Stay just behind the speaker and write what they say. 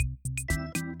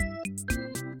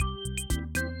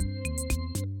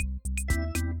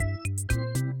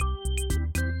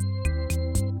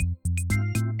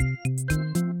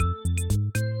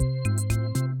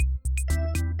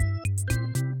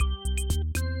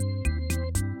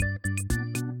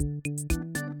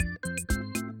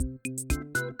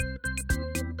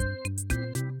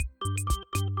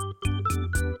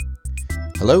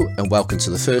Hello and welcome to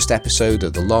the first episode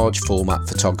of the Large Format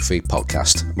Photography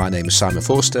Podcast. My name is Simon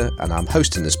Forster and I'm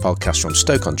hosting this podcast from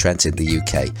Stoke-on-Trent in the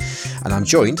UK. And I'm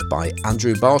joined by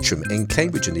Andrew Bartram in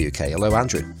Cambridge in the UK. Hello,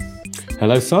 Andrew.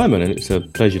 Hello, Simon, and it's a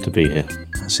pleasure to be here.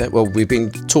 That's it. Well, we've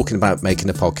been talking about making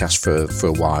a podcast for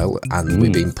a while, and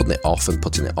we've been putting it off and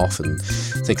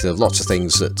thinking of lots of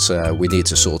things that we need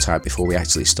to sort out before we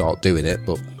actually start doing it.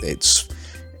 But it's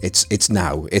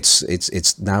now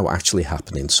actually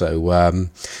happening. So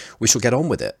we shall get on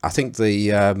with it. I think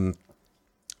the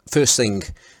first thing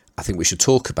I think we should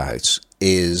talk about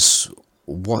is,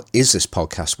 what is this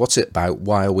podcast? What's it about?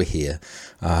 Why are we here?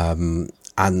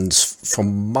 And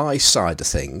from my side of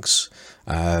things,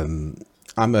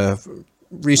 I'm a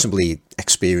reasonably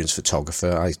experienced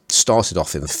photographer. I started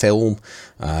off in film.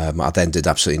 I then did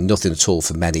absolutely nothing at all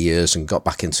for many years and got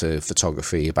back into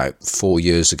photography about 4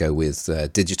 years ago with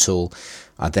digital.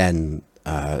 I then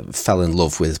fell in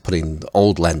love with putting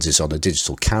old lenses on a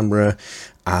digital camera,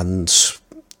 and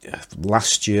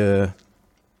last year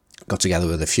got together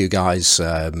with a few guys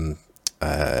from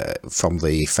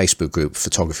the Facebook group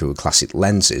Photography with Classic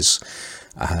Lenses,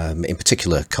 in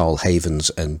particular Carl Havens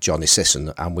and Johnny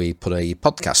Sisson, and we put a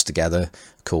podcast together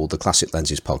called the Classic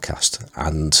Lenses Podcast,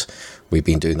 and we've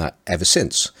been doing that ever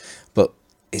since. But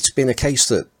it's been a case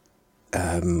that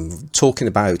talking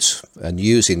about and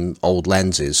using old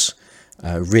lenses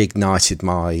reignited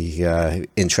my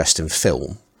interest in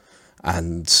film,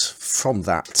 and from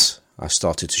that I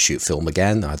started to shoot film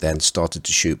again. I then started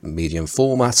to shoot medium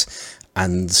format,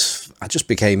 and I just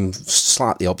became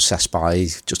slightly obsessed by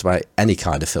just about any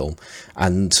kind of film.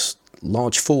 And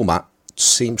large format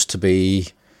seems to be,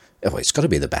 well, it's got to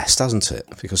be the best, hasn't it?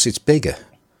 Because it's bigger.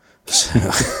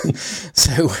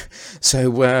 So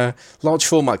large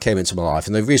format came into my life,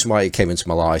 and the reason why it came into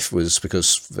my life was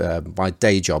because my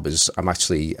day job is I'm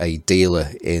actually a dealer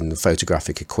in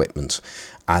photographic equipment,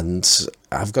 and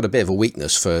I've got a bit of a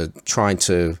weakness for trying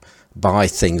to buy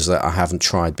things that I haven't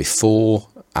tried before.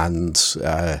 And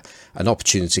an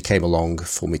opportunity came along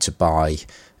for me to buy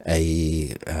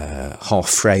a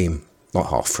half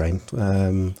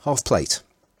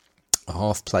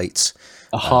plate.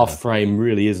 A half frame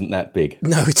really isn't that big.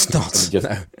 No, it's not.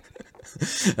 No.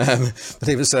 But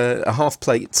it was a half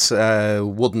plate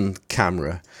wooden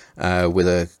camera with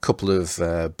a couple of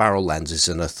barrel lenses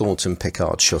and a Thornton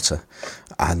Pickard shutter,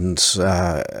 and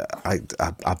I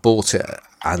bought it.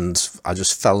 And I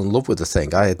just fell in love with the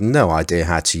thing. I had no idea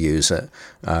how to use it.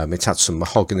 It had some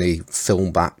mahogany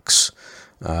film backs.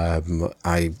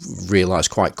 I realised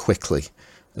quite quickly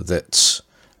that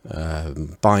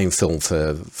buying film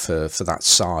for that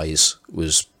size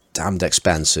was damned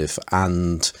expensive,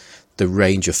 and the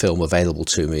range of film available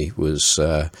to me was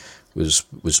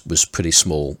pretty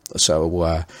small. So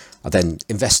I then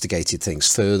investigated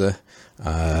things further.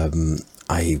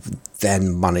 I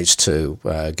then managed to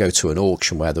go to an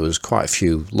auction where there was quite a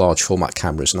few large format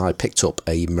cameras, and I picked up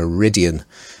a Meridian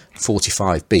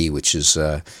 45B, which is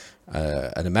an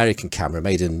American camera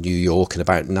made in New York in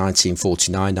about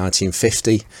 1949,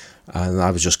 1950, and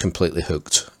I was just completely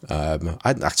hooked. I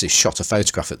hadn't actually shot a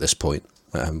photograph at this point,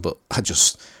 but I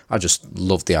just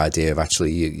loved the idea of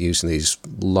actually using these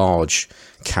large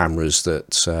cameras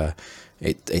that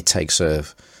it takes a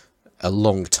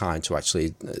long time to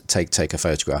actually take a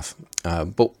photograph.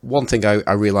 But one thing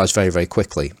I realised very, very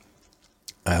quickly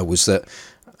was that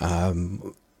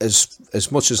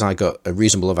as much as I got a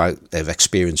reasonable amount of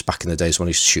experience back in the days when I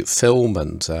used to shoot film,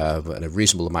 and a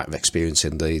reasonable amount of experience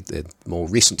in the more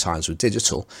recent times with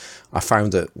digital, I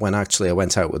found that when actually I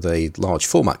went out with a large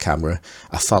format camera,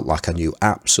 I felt like I knew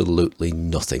absolutely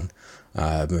nothing.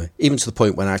 Even to the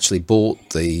point when I actually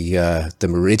bought the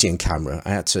Meridian camera, I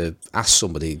had to ask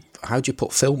somebody, how do you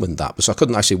put film in that? Because I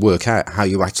couldn't actually work out how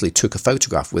you actually took a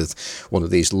photograph with one of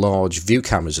these large view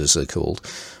cameras, as they're called.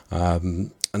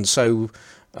 And so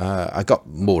I got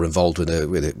more involved with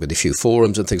a few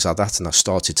forums and things like that, and I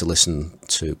started to listen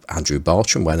to Andrew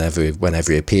Bartram whenever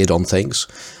he appeared on things.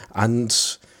 And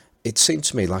it seemed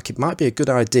to me like it might be a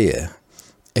good idea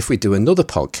if we do another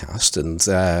podcast,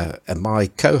 and my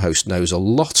co-host knows a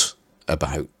lot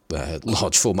about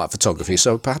large format photography,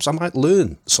 so perhaps I might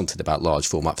learn something about large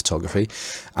format photography,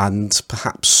 and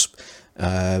perhaps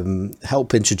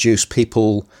help introduce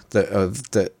people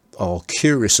that are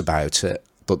curious about it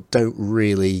but don't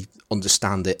really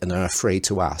understand it and are afraid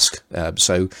to ask.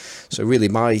 So really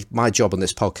my job on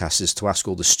this podcast is to ask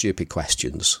all the stupid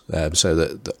questions, so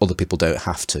that other people don't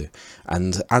have to.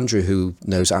 And Andrew, who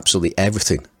knows absolutely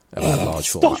everything about large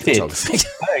format photography.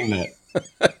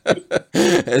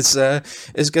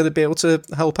 is going to be able to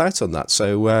help out on that.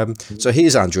 So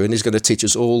here's Andrew, and he's going to teach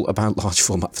us all about large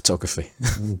format photography.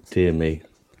 Dear me.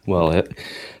 Well,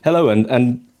 hello,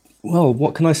 and well,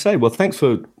 what can I say? Well, thanks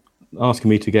for asking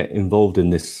me to get involved in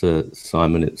this,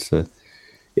 Simon.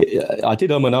 I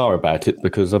did and ah about it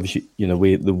because obviously,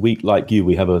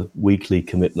 we have a weekly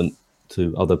commitment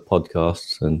to other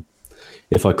podcasts, and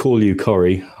if I call you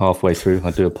Corey halfway through,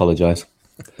 I do apologise.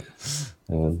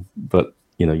 But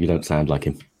you don't sound like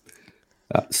him.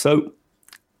 So,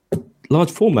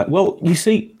 large format. Well, you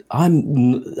see,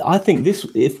 I think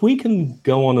if we can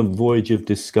go on a voyage of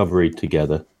discovery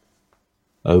together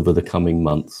over the coming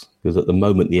months, because at the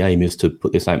moment the aim is to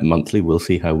put this out monthly. We'll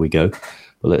see how we go,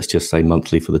 but let's just say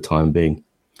monthly for the time being.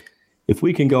 If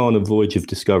we can go on a voyage of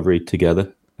discovery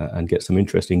together and get some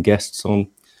interesting guests on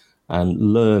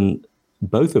and learn,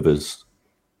 both of us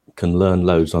can learn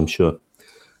loads, I'm sure.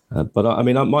 But I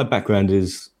mean, my background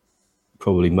is,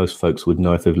 probably most folks would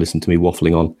know if they've listened to me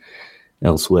waffling on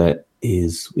elsewhere,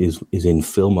 is in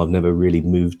film. I've never really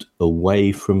moved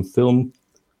away from film.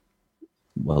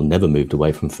 Well, never moved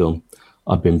away from film.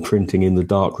 I've been printing in the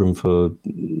darkroom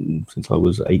since I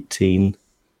was 18,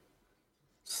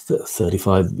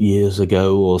 35 years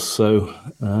ago or so.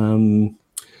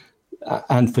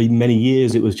 And for many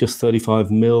years, it was just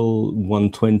 35mm,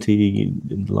 120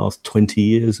 in the last 20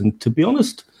 years. And to be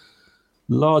honest,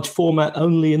 large format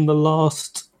only in the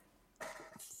last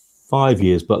 5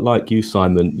 years. But like you,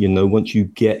 Simon, once you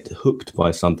get hooked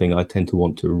by something, I tend to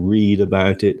want to read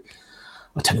about it.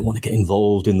 I tend to want to get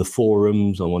involved in the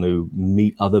forums. I want to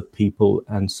meet other people.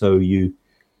 And so you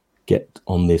get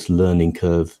on this learning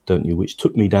curve, don't you? Which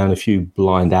took me down a few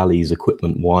blind alleys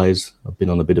equipment-wise. I've been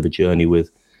on a bit of a journey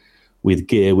with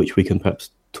gear, which we can perhaps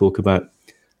talk about.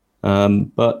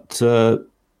 But I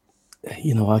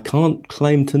can't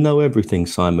claim to know everything,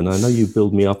 Simon. I know you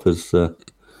build me up as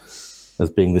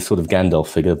being this sort of Gandalf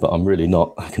figure, but I'm really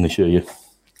not, I can assure you.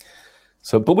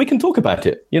 So, but we can talk about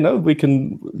it.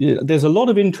 There's a lot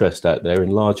of interest out there in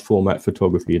large format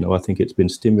photography. I think it's been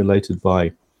stimulated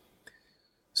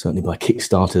certainly by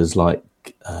Kickstarters like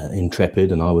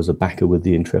Intrepid, and I was a backer with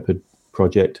the Intrepid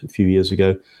project a few years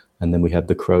ago. And then we had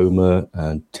the Chroma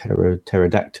and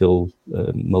pterodactyl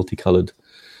multicolored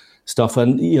stuff.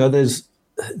 And,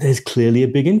 there's clearly a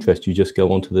big interest. You just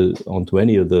go onto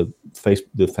any of the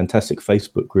fantastic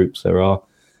Facebook groups there are,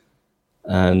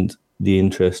 and the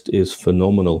interest is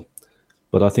phenomenal.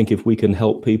 But I think if we can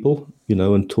help people,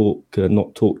 and talk,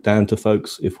 not talk down to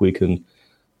folks, if we can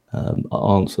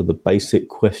answer the basic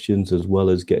questions as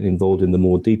well as getting involved in the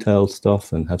more detailed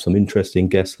stuff and have some interesting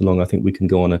guests along, I think we can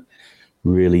go on a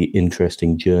really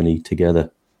interesting journey together,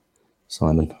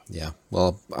 Simon. Yeah,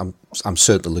 well, I'm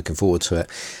certainly looking forward to it,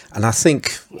 and I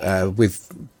think we've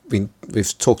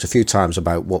talked a few times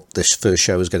about what this first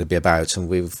show is going to be about, and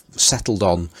we've settled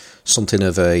on something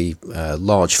of a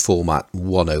large format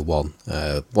 101.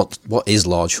 What is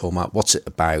large format? What's it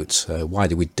about? Why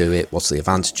do we do it? What's the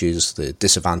advantages, the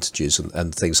disadvantages,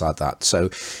 and things like that? So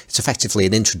it's effectively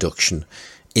an introduction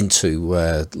into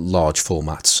large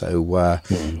format. So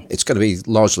it's going to be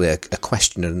largely a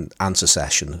question and answer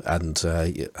session, and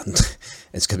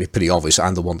it's going to be pretty obvious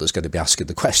I'm the one that's going to be asking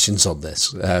the questions on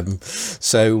this.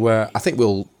 So I think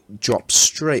we'll drop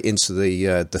straight into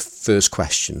the first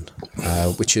question,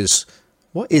 which is,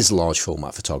 what is large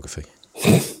format photography?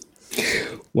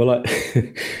 Well,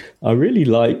 I really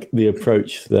like the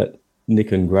approach that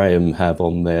Nick and Graham have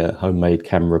on their Homemade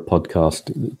Camera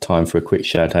podcast. Time for a quick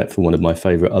shout out for one of my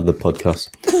favorite other podcasts,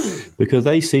 because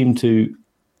they seem to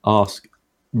ask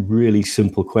really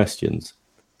simple questions.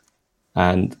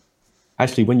 And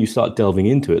actually, when you start delving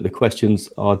into it, the questions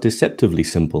are deceptively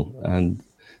simple, and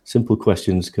simple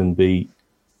questions can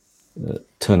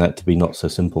turn out to be not so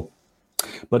simple.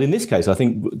 But in this case, I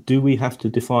think, do we have to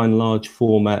define large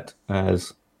format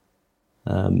as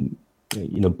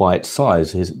by its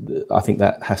size? I think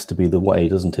that has to be the way,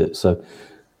 doesn't it? So,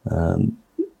 I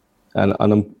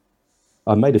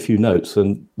made a few notes,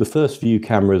 and the first view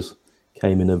cameras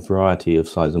came in a variety of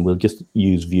sizes, and we'll just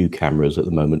use view cameras at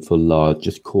the moment for large.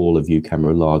 Just call a view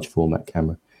camera a large format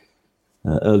camera.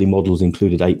 Early models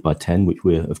included 8x10, which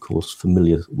we're of course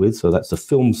familiar with. So that's the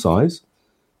film size,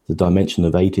 the dimension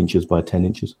of 8 inches by 10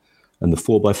 inches, and the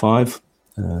 4x5,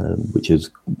 which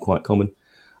is quite common.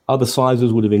 Other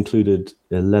sizes would have included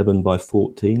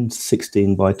 11x14,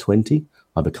 16x20.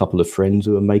 I have a couple of friends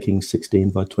who are making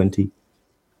 16x20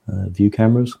 view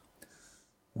cameras.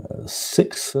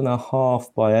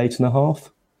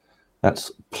 6.5x8.5.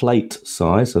 That's plate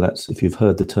size. So that's, if you've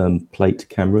heard the term plate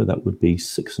camera, that would be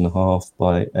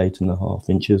 6.5x8.5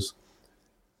 inches.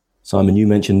 Simon, you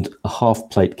mentioned a half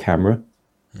plate camera,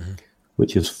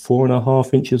 which is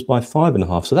 4.5 inches by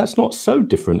 5.5. So that's not so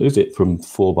different, is it, from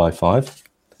 4 by 5?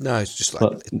 No, it's just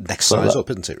like next size up,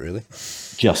 isn't it, really?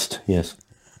 Just, yes.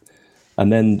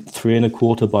 And then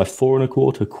 3.25 by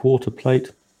 4.25 quarter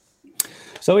plate.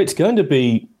 So it's going to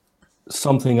be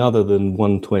something other than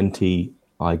 120,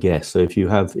 I guess. So if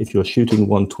you're shooting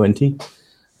 120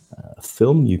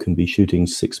 film, you can be shooting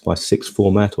 6x6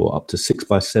 format or up to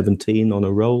 6x17 on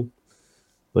a roll.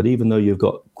 But even though you've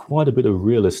got quite a bit of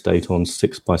real estate on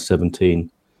 6x17,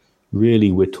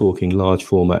 really we're talking large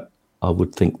format, I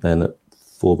would think then at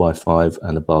 4x5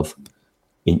 and above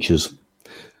inches,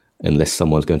 unless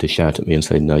someone's going to shout at me and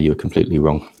say, no, you're completely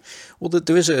wrong. Well,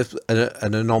 there is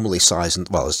an anomaly size, and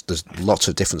there's lots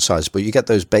of different sizes, but you get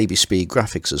those baby speed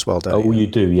graphics as well, don't you? Oh, you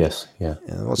do, yes, yeah.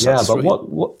 What's that? But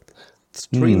what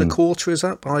 3.25 is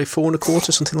that by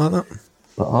 4.25, something like that?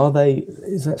 But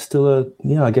is that still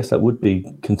I guess that would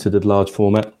be considered large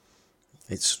format.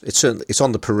 It's certainly, it's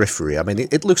on the periphery. I mean,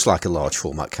 it looks like a large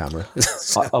format camera.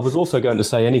 I was also going to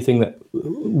say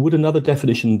would another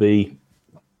definition be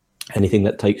anything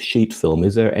that takes sheet film?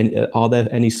 Are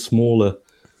there any smaller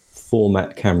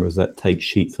format cameras that take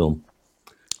sheet film?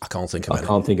 I can't think of any. I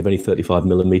can't think of any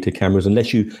 35mm cameras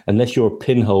unless you're a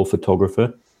pinhole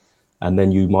photographer, and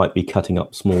then you might be cutting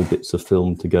up small bits of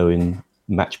film to go in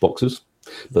matchboxes.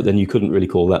 But then you couldn't really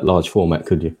call that large format,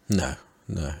 could you? No.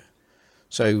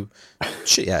 So,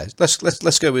 yeah,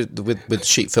 let's go with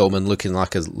sheet film and looking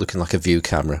like a view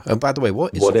camera. And by the way,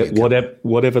 what is a view camera?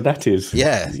 Whatever that is?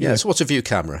 Yeah. So what's a view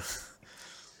camera?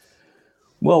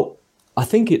 Well, I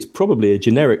think it's probably a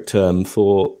generic term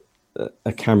for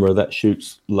a camera that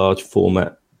shoots large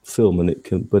format film, and it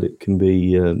can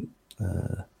be.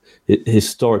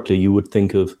 Historically, you would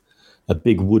think of a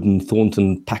big wooden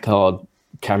Thornton Packard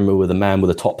camera with a man with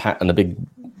a top hat and a big.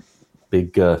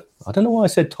 I don't know why I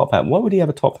said top hat. Why would he have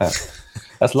a top hat?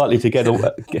 That's likely to get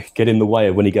in the way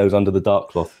of when he goes under the dark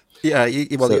cloth. Yeah,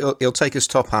 he'll take his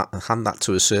top hat and hand that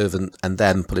to a servant, and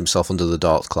then put himself under the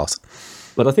dark cloth.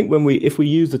 But I think if we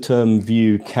use the term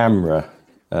view camera,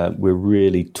 we're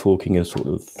really talking a sort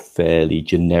of fairly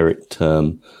generic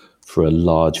term for a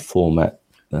large format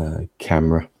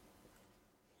camera,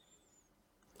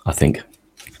 I think.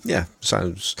 Yeah,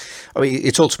 sounds. I mean,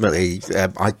 it's ultimately.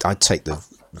 I'd take the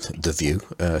view.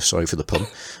 Sorry for the pun.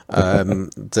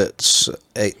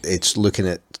 It's looking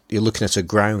at a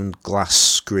ground glass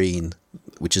screen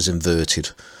which is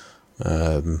inverted.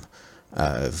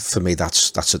 For me,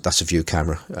 that's a view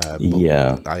camera.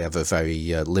 Yeah, I have a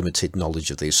very limited knowledge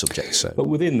of these subjects. So. But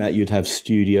within that, you'd have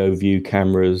studio view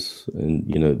cameras, and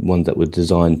ones that were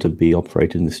designed to be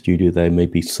operated in the studio. There may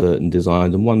be certain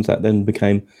designs, and ones that then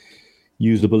became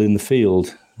usable in the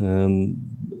field.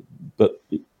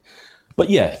 But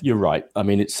yeah, you're right. I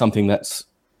mean, it's something that's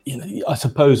I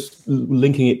suppose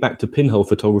linking it back to pinhole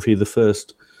photography, the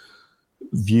first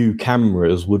view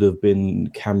cameras would have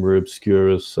been camera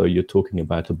obscuras. So you're talking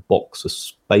about a box of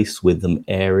space with some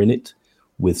air in it,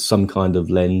 with some kind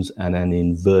of lens and an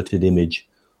inverted image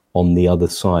on the other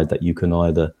side that you can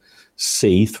either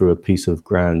see through a piece of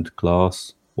ground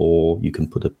glass, or you can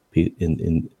put you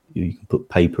can put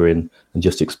paper in and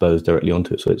just expose directly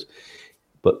onto it.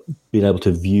 But being able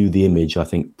to view the image, I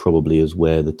think, probably is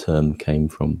where the term came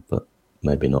from, but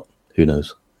maybe not. Who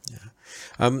knows?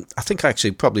 I think I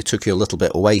actually probably took you a little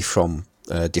bit away from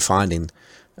defining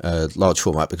large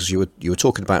format, because you were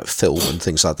talking about film and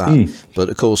things like that. But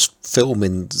of course,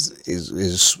 filming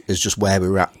is just where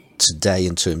we're at today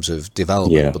in terms of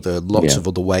development. Yeah. But there are lots of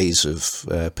other ways of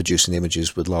producing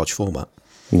images with large format.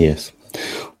 Yes.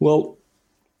 Well,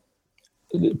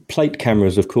 plate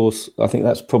cameras, of course. I think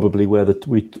that's probably where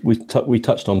we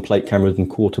touched on plate cameras and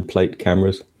quarter plate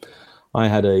cameras. I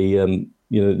had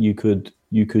you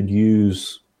could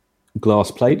use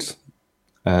glass plates,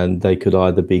 and they could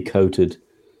either be coated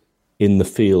in the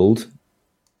field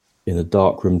in a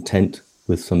darkroom tent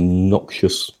with some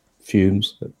noxious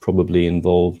fumes that probably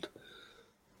involved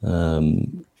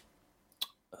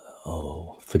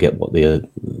forget what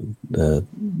the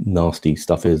nasty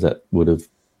stuff is that would have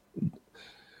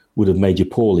made you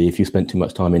poorly if you spent too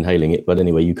much time inhaling it. But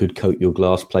anyway, you could coat your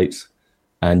glass plates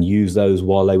and use those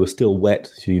while they were still wet.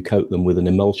 So you coat them with an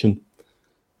emulsion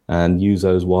and use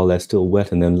those while they're still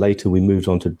wet. And then later we moved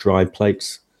on to dry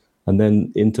plates and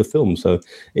then into film. So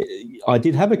I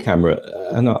did have a camera,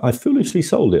 and I foolishly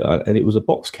sold it. And it was a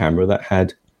box camera that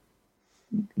had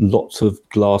lots of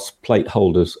glass plate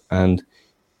holders, and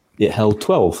it held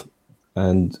 12.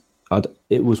 And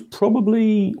it was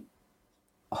probably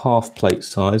half plate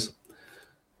size,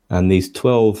 and these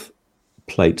 12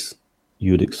 plates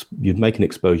you'd make an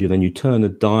exposure, then you turn a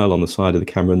dial on the side of the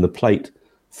camera, and the plate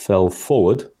fell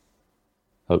forward,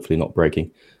 hopefully not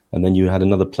breaking, and then you had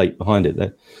another plate behind it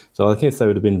there. So I think if they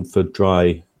would have been for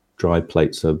dry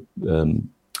plates of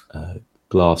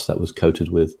glass that was coated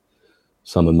with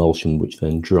some emulsion, which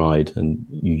then dried, and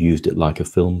you used it like a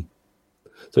film.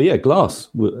 So yeah, glass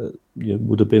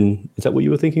would have been. Is that what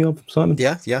you were thinking of, Simon?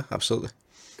 Yeah, absolutely.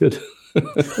 Good.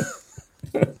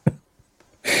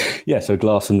 Yeah, so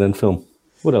glass and then film.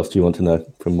 What else do you want to know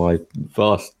from my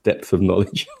vast depth of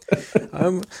knowledge?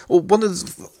 Well, one of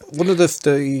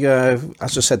the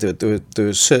as I said, there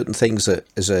are certain things that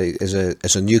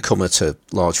as a newcomer to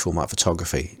large format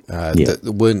photography that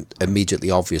weren't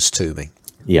immediately obvious to me.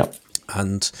 Yeah,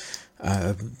 and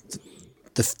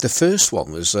the first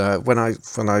one was when I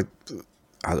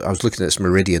was looking at this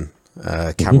Meridian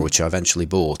camera, which I eventually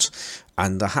bought.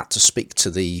 And I had to speak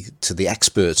to the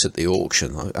expert at the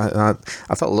auction. I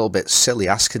felt a little bit silly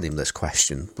asking him this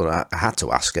question, but I had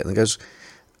to ask it. And he goes,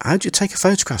 "How do you take a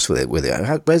photograph with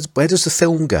it? Where does the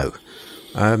film go?"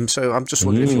 So I'm just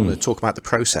wondering if you want to talk about the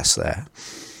process there.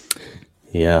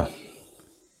 Yeah.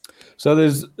 So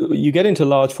you get into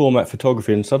large format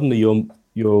photography, and suddenly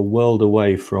you're a world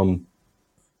away from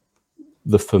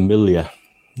the familiar.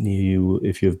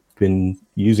 If you've been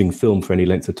using film for any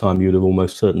length of time, you'd have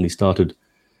almost certainly started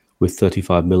with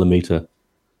 35 millimeter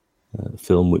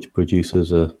film, which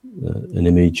produces an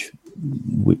image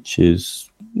which is,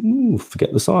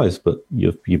 forget the size, but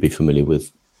you'd be familiar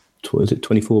with, is it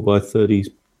 24 by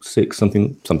 36,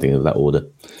 something of that order.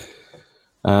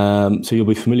 So you'll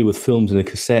be familiar with films in a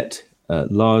cassette.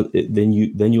 Then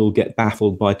you'll get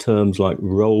baffled by terms like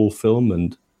roll film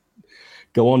and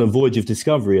go on a voyage of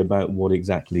discovery about what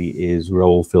exactly is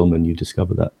roll film, and you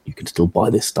discover that you can still buy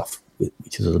this stuff,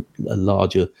 which is a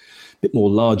bit more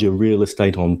larger real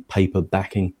estate on paper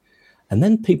backing. And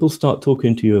then people start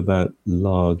talking to you about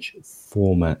large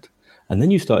format. And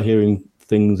then you start hearing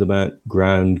things about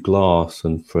ground glass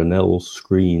and Fresnel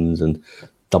screens and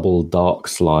double dark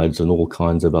slides and all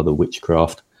kinds of other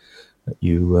witchcraft that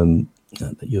you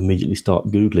immediately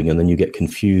start Googling, and then you get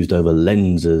confused over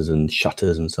lenses and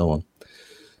shutters and so on.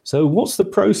 So what's the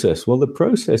process? Well, the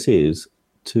process is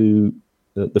the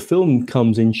film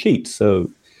comes in sheets. So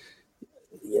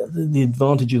the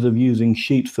advantages of using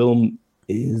sheet film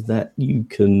is that you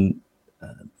can,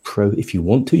 if you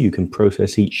want to, you can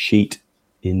process each sheet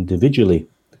individually.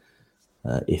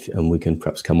 And we can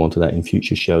perhaps come on to that in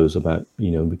future shows about,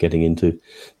 getting into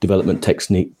development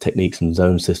techniques and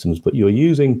zone systems. But you're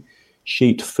using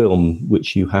sheet film,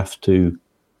 which you have to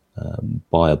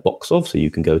buy a box of, so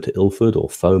you can go to Ilford or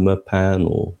Foma Pan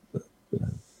or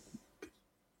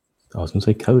I was going to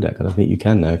say Kodak. I don't think you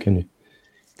can now, can you?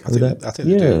 Kodak? I think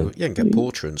they do. You can get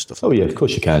Portra and stuff. Oh yeah, of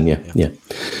course you can. Yeah.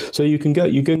 So you can go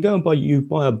and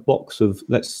buy a box of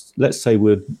let's say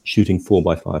we're shooting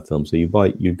 4x5 film. So you've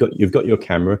got your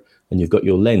camera and you've got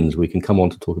your lens. We can come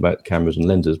on to talk about cameras and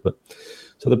lenses, but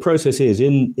so the process is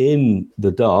in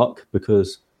the dark,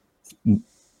 because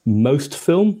most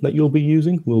film that you'll be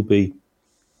using will be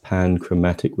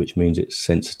panchromatic, which means it's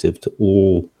sensitive to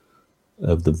all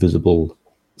of the visible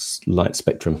light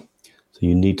spectrum. So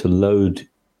you need to load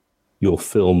your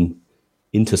film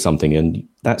into something, and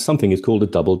that something is called a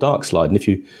double dark slide. And if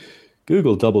you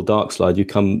Google double dark slide,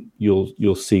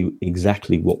 you'll see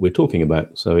exactly what we're talking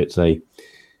about. So it's a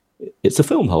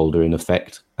film holder in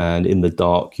effect, and in the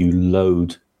dark you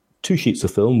load two sheets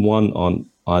of film, one on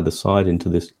either side, into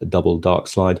this double dark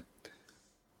slide,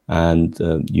 and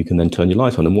you can then turn your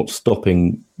light on. And what's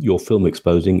stopping your film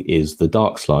exposing is the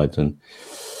dark slide. And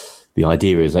the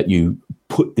idea is that you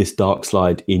put this dark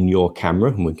slide in your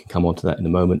camera, and we can come on to that in a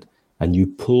moment, and you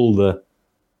pull the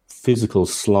physical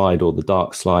slide or the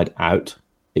dark slide out,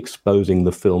 exposing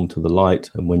the film to the light.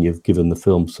 And when you've given the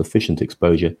film sufficient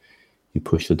exposure, you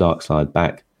push the dark slide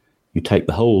back. You take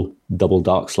the whole double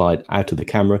dark slide out of the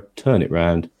camera, turn it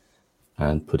round,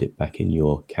 and put it back in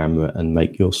your camera and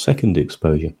make your second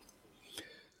exposure.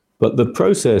 But the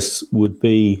process would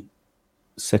be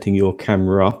setting your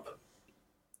camera up,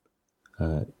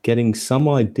 getting some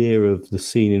idea of the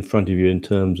scene in front of you in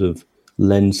terms of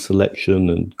lens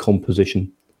selection and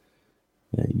composition.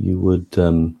 You would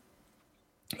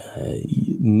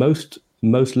most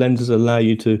lenses allow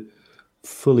you to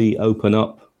fully open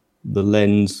up the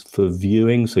lens for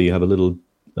viewing. So you have a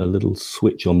little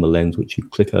switch on the lens which you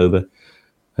click over,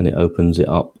 and it opens it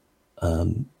up,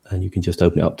 and you can just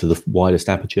open it up to the widest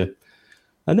aperture.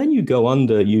 And then you go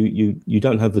under. You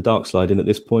don't have the dark slide in at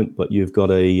this point, but you've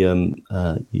got an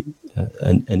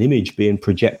image being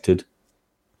projected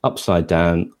upside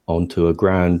down onto a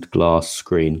ground glass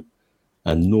screen,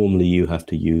 and normally you have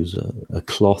to use a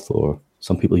cloth, or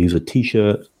some people use a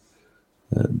T-shirt,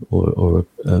 or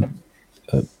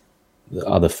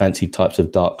other fancy types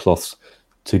of dark cloths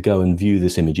to go and view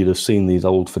this image. You'd have seen these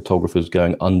old photographers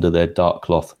going under their dark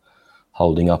cloth,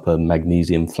 holding up a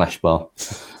magnesium flash bar,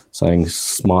 saying,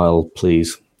 "Smile,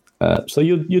 please." So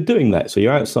you're doing that. So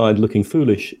you're outside looking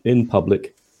foolish in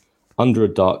public, under a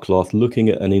dark cloth, looking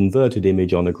at an inverted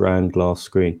image on a ground glass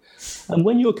screen. And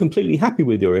when you're completely happy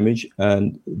with your image,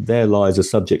 and there lies a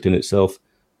subject in itself,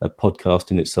 a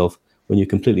podcast in itself, when you're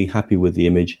completely happy with the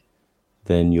image,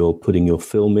 then you're putting your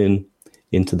film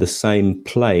into the same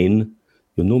plane.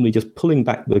 You're normally just pulling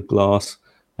back the glass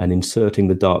and inserting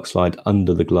the dark slide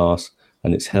under the glass,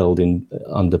 and it's held in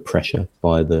under pressure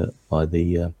by the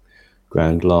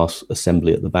ground glass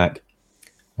assembly at the back.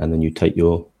 And then you take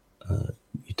your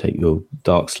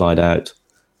dark slide out,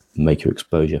 make your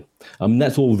exposure. I mean,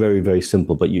 that's all very, very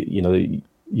simple, but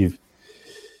you've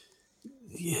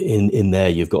in there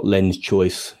you've got lens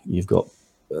choice, you've got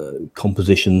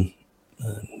composition,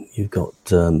 you've got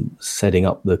setting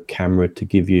up the camera to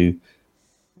give you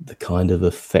the kind of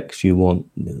effects you want,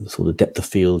 the sort of depth of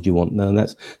field you want. And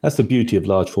that's the beauty of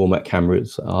large format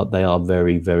cameras. They are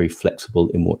very, very flexible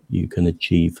in what you can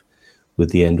achieve with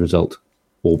the end result,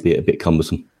 albeit a bit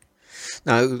cumbersome.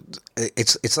 Now,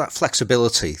 it's that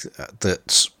flexibility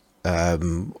that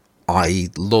I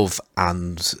love,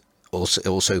 and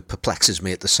also perplexes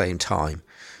me at the same time,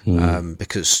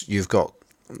 because you've got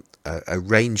a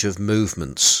range of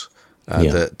movements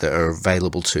that are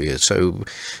available to you. So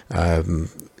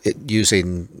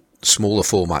using smaller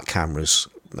format cameras,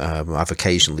 I've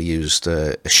occasionally used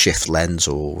a shift lens,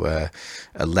 or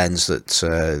a lens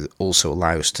that also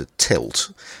allows to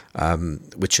tilt,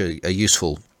 which are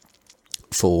useful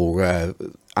for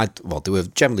they were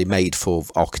generally made for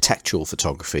architectural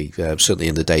photography, certainly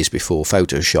in the days before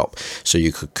Photoshop, so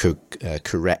you could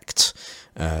correct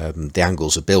the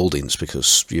angles of buildings,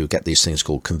 because you get these things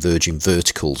called converging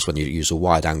verticals when you use a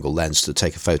wide angle lens to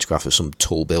take a photograph of some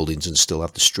tall buildings and still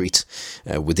have the street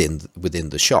within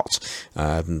the shot.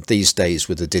 These days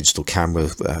with the digital camera,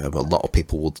 a lot of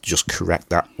people will just correct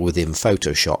that within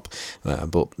Photoshop,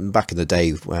 but back in the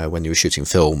day when you were shooting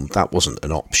film, that wasn't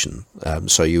an option.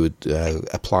 So you would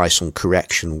apply some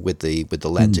correction with the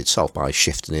lens itself by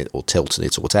shifting it or tilting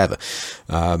it or whatever.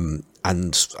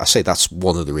 And I say that's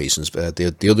one of the reasons.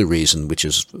 The other reason, which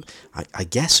is, I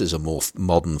guess, is a more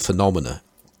modern phenomena.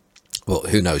 Well,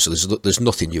 who knows? There's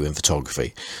nothing new in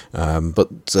photography, but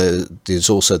there's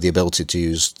also the ability to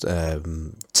use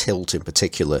tilt in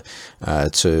particular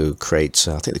to create.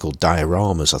 I think they're called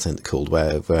dioramas. I think they're called,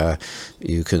 where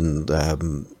you can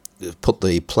put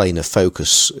the plane of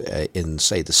focus in,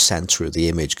 say, the center of the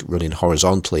image, running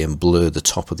horizontally, and blur the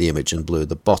top of the image and blur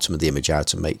the bottom of the image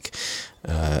out, and make,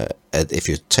 if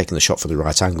you're taking the shot from the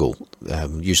right angle,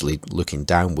 usually looking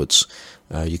downwards,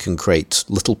 you can create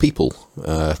little people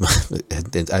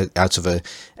out of a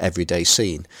everyday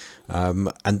scene.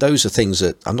 And those are things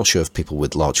that I'm not sure if people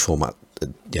with large format,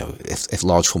 if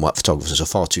large format photographers are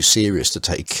far too serious to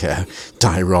take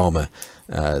diorama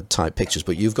type pictures,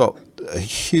 but you've got a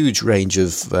huge range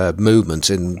of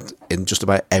movement in just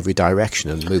about every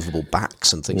direction, and movable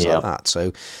backs and things like that.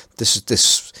 So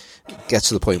this gets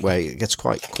to the point where it gets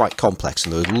quite complex,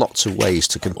 and there are lots of ways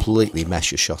to completely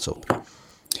mesh your shot up.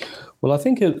 Well, I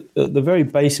think at the very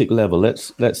basic level,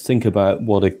 let's think about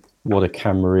what a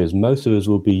camera is. Most of us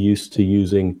will be used to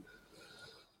using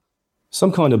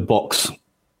some kind of box,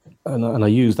 and I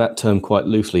use that term quite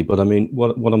loosely. But I mean,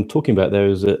 what I'm talking about there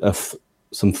is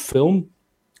some film,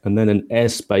 and then an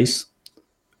airspace,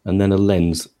 and then a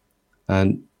lens.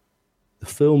 And the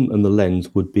film and the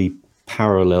lens would be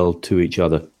parallel to each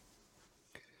other.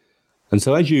 And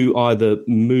so as you either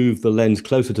move the lens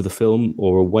closer to the film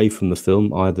or away from the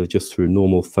film, either just through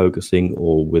normal focusing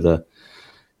or with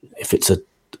if it's a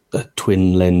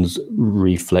twin lens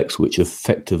reflex, which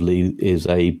effectively is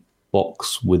a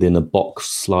box within a box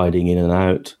sliding in and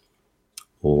out,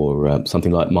 or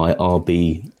something like my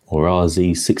RB or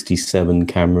RZ67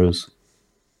 cameras.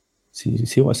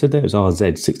 See what I said there? It's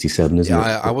RZ67, isn't it?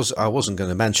 Yeah, I wasn't going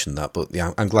to mention that, but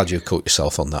yeah, I'm glad you caught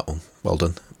yourself on that one. Well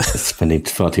done. Spending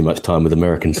far too much time with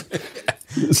Americans.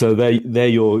 So there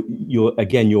you're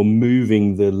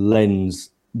moving the lens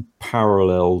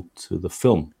parallel to the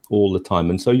film all the time,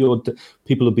 and so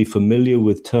people will be familiar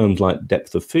with terms like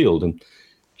depth of field, and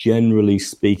generally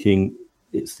speaking,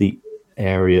 it's the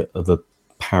area of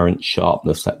apparent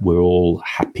sharpness that we're all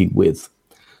happy with.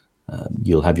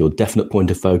 You'll have your definite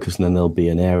point of focus, and then there'll be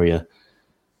an area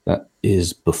that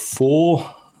is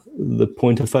before the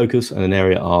point of focus and an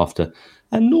area after.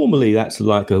 And normally that's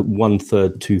like a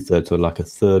 1/3, 2/3, so like a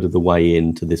third of the way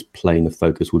into this plane of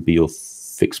focus would be your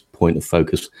fixed point of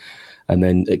focus. And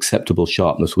then acceptable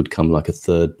sharpness would come like a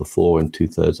third before and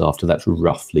 2/3 after. That's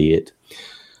roughly it.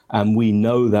 And we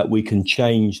know that we can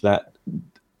change that.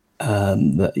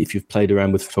 That if you've played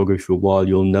around with photography for a while,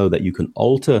 you'll know that you can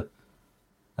alter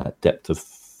depth of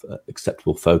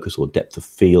acceptable focus or depth of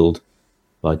field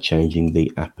by changing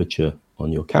the aperture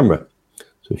on your camera.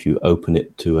 So if you open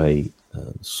it to a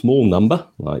small number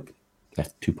like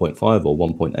f2.5 or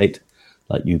 1.8,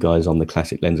 like you guys on the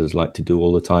classic lenses like to do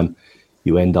all the time,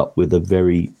 you end up with a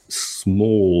very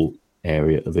small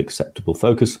area of acceptable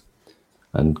focus.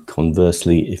 And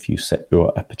conversely, if you set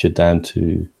your aperture down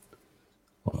to,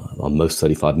 on most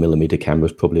 35mm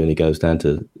cameras, probably only goes down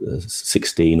to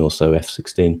 16 or so,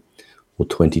 f16 or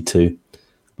 22.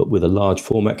 But with a large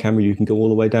format camera, you can go all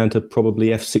the way down to probably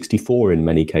f64 in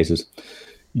many cases.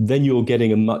 Then you're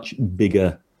getting a much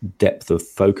bigger depth of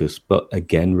focus. But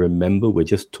again, remember, we're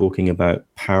just talking about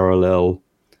parallel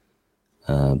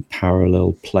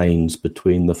planes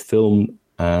between the film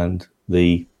and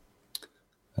the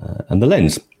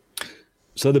lens.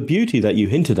 So the beauty that you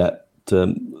hinted at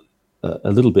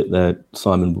a little bit there,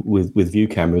 Simon, with view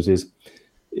cameras is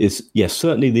yes,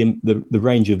 certainly the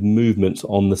range of movements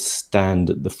on the stand,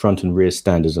 the front and rear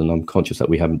standers, and I'm conscious that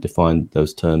we haven't defined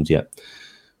those terms yet.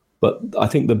 But I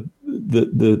think the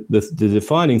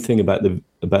defining thing about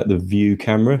the view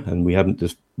camera, and we haven't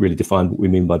just really defined what we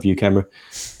mean by view camera,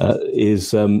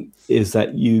 is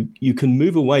that you can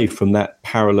move away from that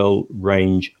parallel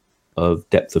range of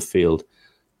depth of field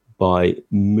by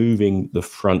moving the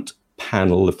front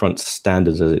panel, the front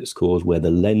standards as it's called, where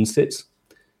the lens sits,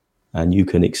 and you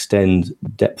can extend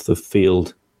depth of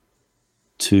field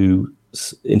to,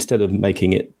 instead of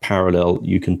making it parallel,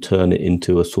 you can turn it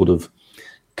into a sort of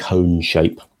cone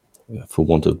shape, for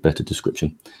want of better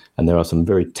description. And there are some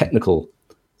very technical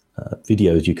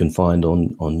videos you can find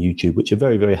on YouTube, which are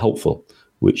very, very helpful,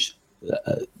 which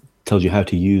tells you how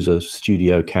to use a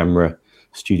studio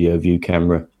view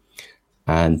camera,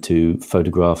 and to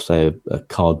photograph, say, a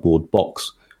cardboard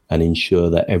box and ensure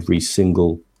that every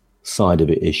single side of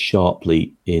it is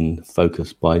sharply in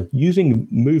focus by using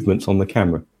movements on the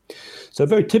camera. So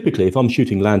very typically, if I'm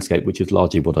shooting landscape, which is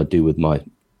largely what I do with my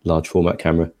large format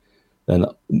camera, then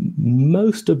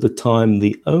most of the time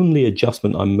the only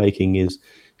adjustment I'm making is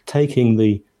taking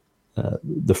the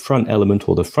front element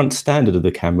or the front standard of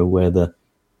the camera where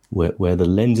the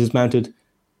lens is mounted,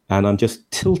 and I'm just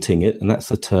tilting it, and that's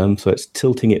the term, so it's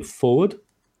tilting it forward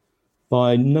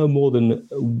by no more than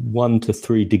 1 to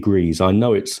 3 degrees. I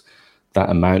know it's that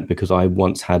amount because I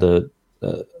once had a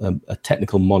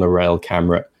technical monorail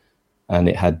camera, and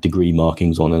it had degree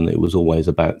markings on, and it was always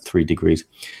about 3 degrees.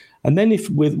 And then if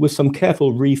with some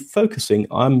careful refocusing,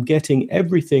 I'm getting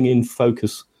everything in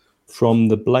focus from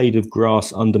the blade of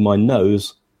grass under my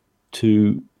nose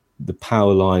to the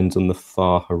power lines on the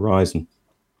far horizon.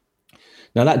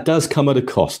 Now that does come at a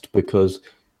cost, because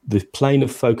the plane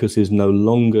of focus is no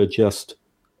longer just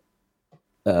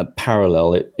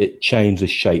parallel, it changes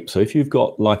shape. So if you've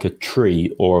got like a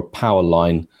tree or a power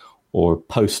line or a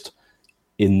post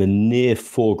in the near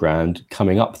foreground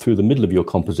coming up through the middle of your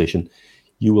composition,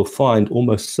 you will find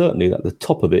almost certainly that the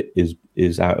top of it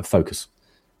is out of focus,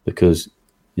 because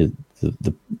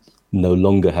no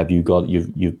longer have you got,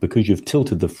 because you've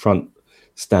tilted the front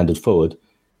standard forward,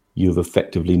 you've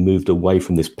effectively moved away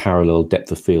from this parallel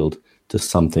depth of field to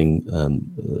something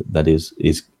that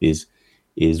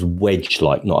is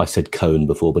wedge-like. Not, I said cone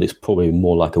before, but it's probably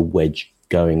more like a wedge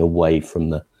going away from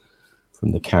the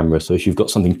camera. So if you've got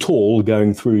something tall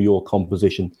going through your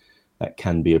composition, that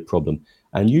can be a problem.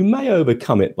 And you may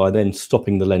overcome it by then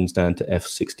stopping the lens down to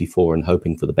f64 and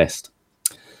hoping for the best.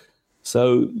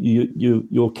 So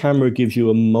your camera gives you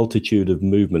a multitude of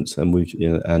movements,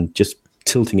 and just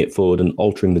tilting it forward and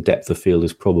altering the depth of field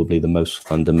is probably the most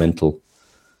fundamental,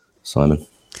 Simon.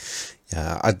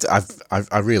 Yeah,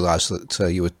 I realised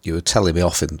that you were telling me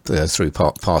off through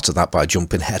part of that by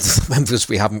jumping ahead. Because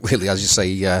we haven't really, as you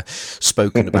say,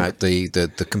 spoken about the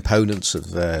components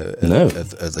of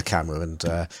the camera, and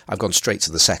I've gone straight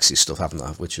to the sexy stuff, haven't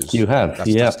I? Which is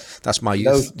that's my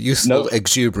youthful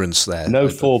exuberance there. No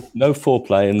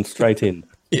foreplay and straight in.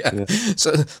 Yeah.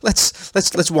 So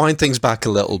let's wind things back a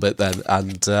little bit then,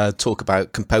 and talk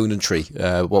about componentry.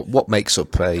 What makes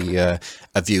up a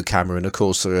view camera? And of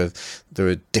course, there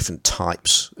are different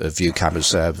types of view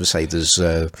cameras. Say there's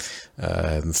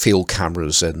field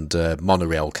cameras and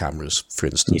monorail cameras, for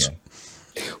instance.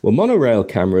 Yeah. Well, monorail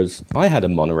cameras. I had a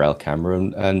monorail camera,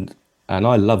 and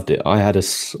I loved it. I had a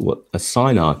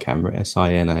Sinar camera,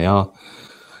 SINAR.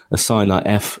 a Sinar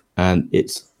F, and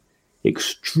it's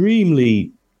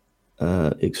extremely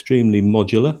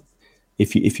modular.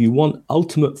 If you want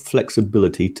ultimate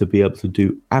flexibility to be able to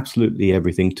do absolutely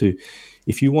everything,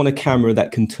 if you want a camera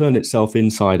that can turn itself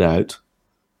inside out,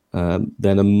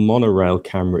 then a monorail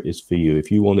camera is for you.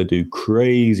 If you want to do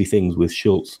crazy things with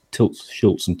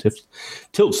tilts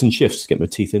and shifts, get my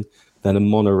teeth in, then a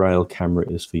monorail camera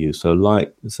is for you. So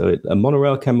a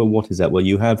monorail camera, what is that? Well,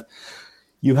 you have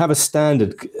a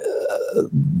standard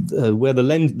where the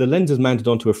lens is mounted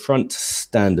onto a front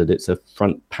standard. It's a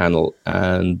front panel,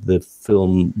 and the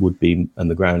film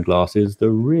and the ground glass is the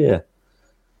rear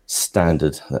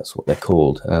standard. That's what they're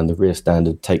called. And the rear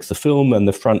standard takes the film, and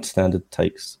the front standard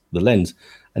takes the lens.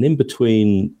 And in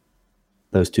between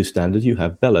those two standards, you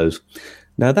have bellows.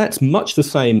 Now, that's much the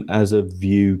same as a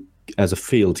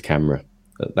field camera.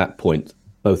 At that point,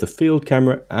 both a field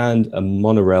camera and a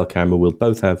monorail camera will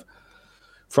both have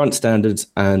front standards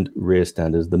and rear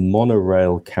standards. The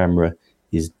monorail camera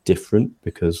is different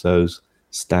because those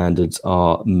standards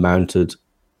are mounted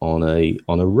on a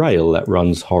rail that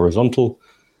runs horizontal,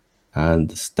 and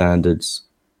the standards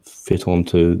fit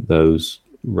onto those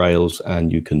rails,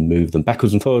 and you can move them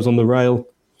backwards and forwards on the rail.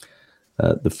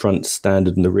 The front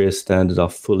standard and the rear standard are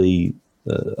fully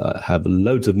have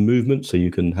loads of movement, so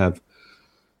you can have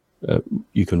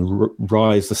lift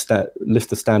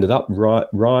the standard up,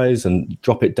 rise and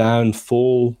drop it down,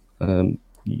 fall.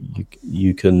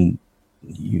 You can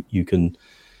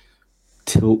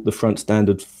tilt the front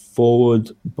standard forward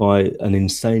by an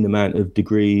insane amount of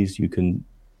degrees. You can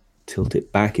tilt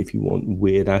it back if you want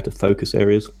weird out of focus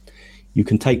areas. You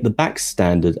can take the back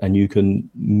standard and you can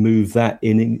move that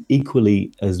in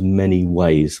equally as many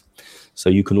ways. So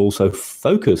you can also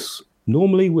focus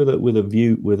normally with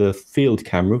a field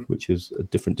camera, which is a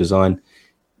different design.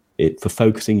 For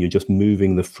focusing, you're just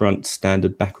moving the front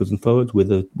standard backwards and forwards. With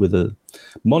a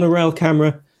monorail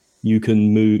camera, you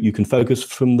can focus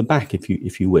from the back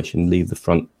if you wish, and leave the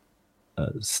front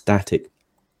static.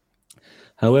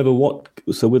 However,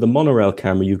 with a monorail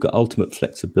camera, you've got ultimate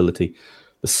flexibility.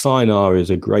 The Sinar is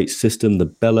a great system. The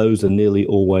bellows are nearly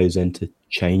always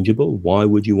interchangeable. Why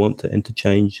would you want to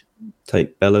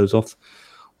take bellows off?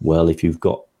 Well, if you've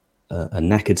got a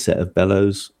knackered set of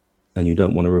bellows and you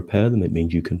don't want to repair them, it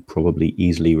means you can probably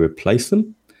easily replace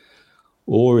them.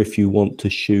 Or if you want to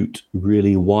shoot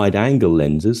really wide angle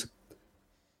lenses,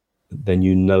 then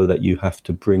you know that you have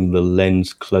to bring the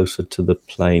lens closer to the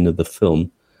plane of the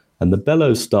film, and the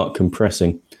bellows start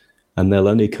compressing, and they'll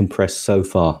only compress so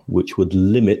far, which would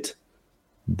limit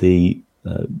the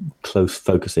close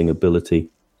focusing ability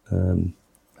of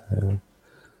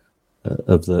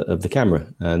the camera.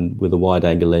 And with a wide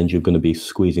angle lens, you're going to be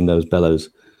squeezing those bellows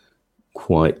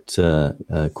quite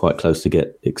close to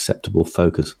get acceptable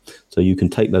focus. So you can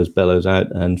take those bellows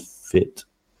out and fit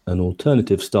an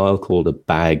alternative style called a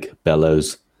bag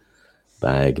bellows,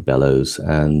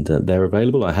 and they're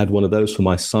available. I had one of those for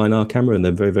my Sinar camera, and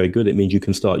they're very, very good. It means you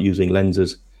can start using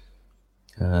lenses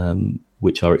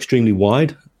which are extremely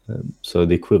wide, so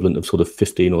the equivalent of sort of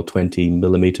 15 or 20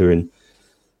 millimeter in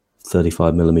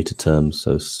 35 millimeter terms,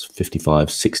 so 55,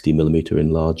 60 millimeter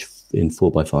in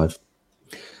 4x5.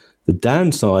 The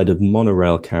downside of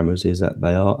monorail cameras is that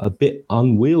they are a bit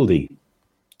unwieldy.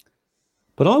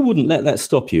 But I wouldn't let that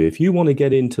stop you. If you want to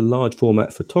get into large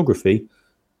format photography,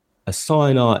 a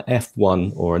Sinar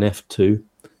F1 or an F2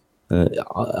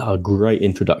 are great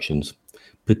introductions,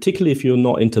 particularly if you're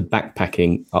not into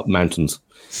backpacking up mountains.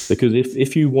 Because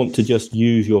if you want to just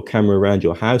use your camera around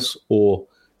your house or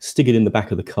stick it in the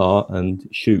back of the car and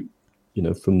shoot,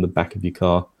 from the back of your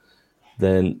car,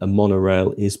 then a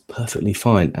monorail is perfectly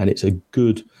fine. And it's a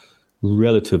good,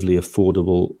 relatively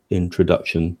affordable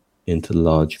introduction into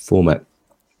large format.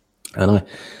 And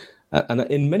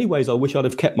in many ways, I wish I'd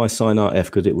have kept my Sinar F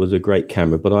because it was a great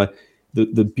camera. But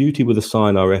the beauty with the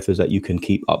Sinar F is that you can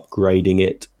keep upgrading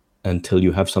it until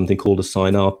you have something called a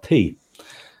Sinar P.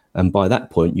 And by that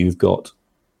point, you've got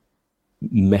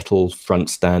metal front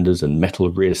standards and metal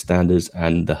rear standards,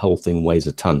 and the whole thing weighs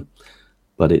a ton.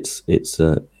 But it's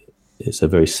a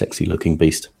very sexy looking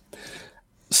beast.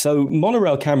 So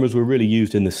monorail cameras were really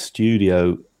used in the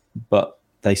studio, but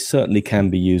they certainly can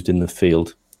be used in the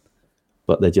field.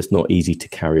 But they're just not easy to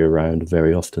carry around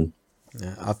very often.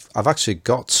 Yeah, I've actually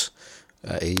got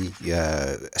a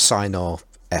Sinar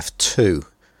F2.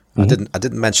 Mm-hmm. I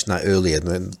didn't mention that earlier,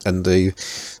 and the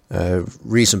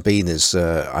reason being is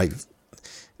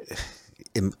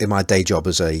in my day job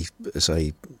as a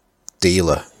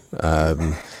dealer,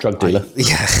 drug dealer.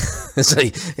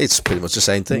 It's pretty much the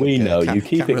same thing. We know you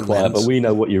keep it quiet, but we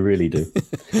know what you really do.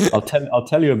 I'll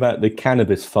tell you about the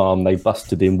cannabis farm they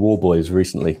busted in Warboys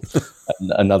recently.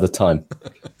 Another time.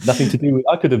 Nothing to do with.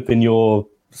 I could have been your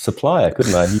supplier,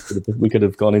 couldn't I? We could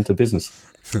have gone into business.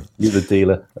 You're the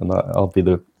dealer, and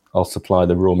I'll supply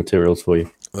the raw materials for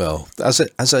you. Well,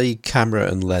 as a camera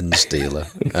and lens dealer,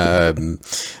 I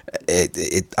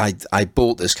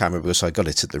bought this camera because I got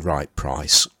it at the right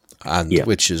price, and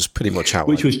which is pretty much how.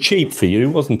 Which was cheap for you,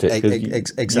 wasn't it?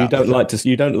 Exactly. You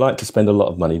don't like to spend a lot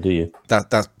of money, do you?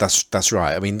 That's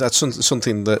right. I mean, that's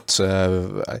something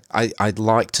that I'd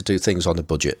like to do things on a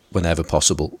budget whenever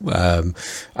possible,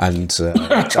 and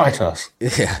try to us.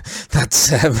 Yeah,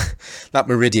 that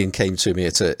Meridian came to me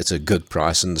at a good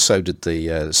price, and so did the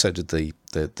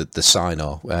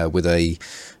Sinar with a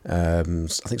I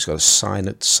think it's got a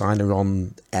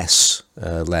Syneron S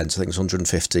lens. I think it's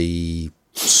 150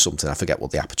 something. I forget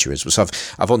what the aperture is. So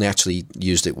I've only actually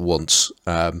used it once,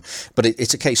 but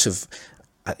it's a case of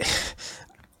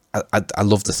I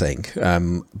love the thing,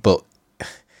 but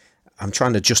I'm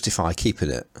trying to justify keeping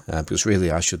it because really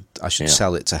I should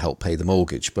sell it to help pay the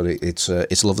mortgage. But it's a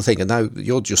lovely thing, and now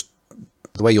you're just.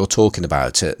 The way you're talking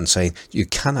about it and saying you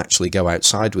can actually go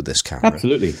outside with this camera.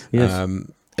 Absolutely, yes.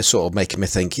 It's sort of making me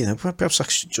think, perhaps I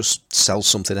should just sell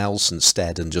something else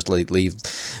instead and just leave,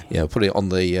 put it on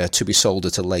the to be sold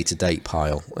at a later date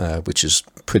pile, which is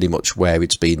pretty much where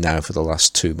it's been now for the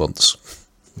last 2 months.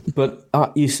 But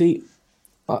you see,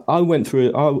 I went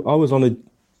through. I was on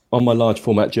my large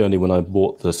format journey when I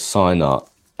bought the Sinar,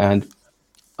 and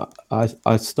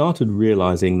I started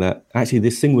realizing that actually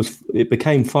this thing it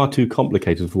became far too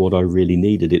complicated for what I really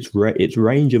needed. Its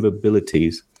range of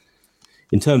abilities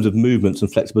in terms of movements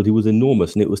and flexibility was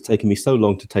enormous, and it was taking me so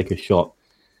long to take a shot.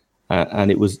 And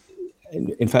it was,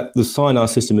 in fact, the Sinar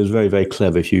system is very, very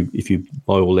clever. If you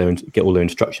get all their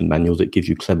instruction manuals, it gives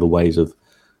you clever ways of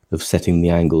setting the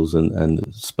angles and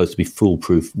it's supposed to be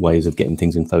foolproof ways of getting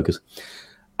things in focus.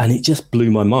 And it just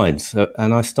blew my mind.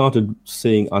 And I started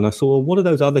seeing, and I saw, well, what are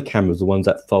those other cameras, the ones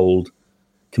that fold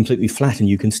completely flat and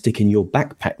you can stick in your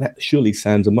backpack? That surely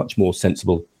sounds a much more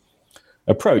sensible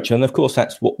approach. And of course,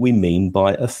 that's what we mean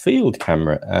by a field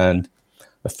camera. And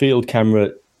a field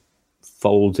camera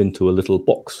folds into a little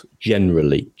box,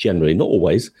 generally, not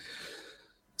always.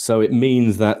 So it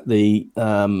means that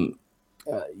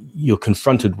you're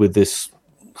confronted with this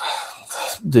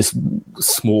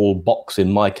small box.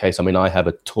 In my case, I mean, I have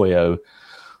a Toyo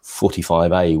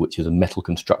 45A, which is a metal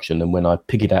construction, and when I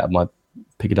pick it up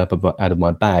out of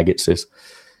my bag, it's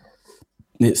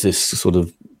this sort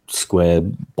of square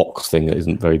box thing that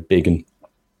isn't very big, and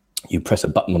you press a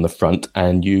button on the front,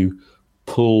 and the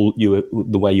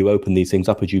way you open these things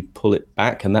up is you pull it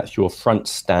back, and that's your front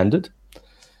standard,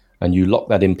 and you lock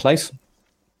that in place,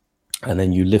 and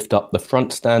then you lift up the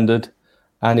front standard,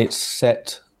 and it's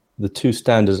set. The two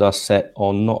standards are set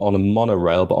not on a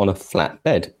monorail, but on a flat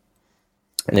bed.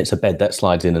 And it's a bed that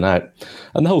slides in and out.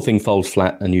 And the whole thing folds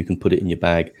flat and you can put it in your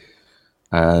bag.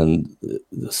 And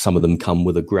some of them come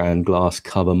with a ground glass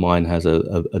cover. Mine has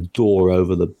a door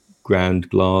over the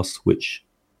ground glass, which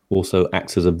also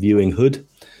acts as a viewing hood.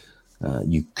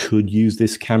 You could use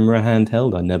this camera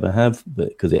handheld. I never have,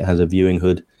 because it has a viewing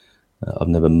hood. I've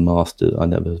never mastered.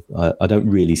 I don't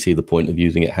really see the point of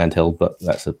using it handheld, but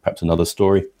that's perhaps another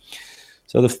story.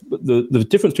 So the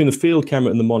difference between the field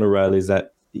camera and the monorail is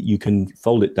that you can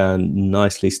fold it down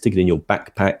nicely, stick it in your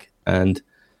backpack, and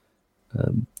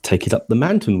take it up the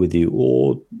mountain with you,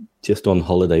 or just on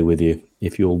holiday with you,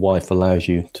 if your wife allows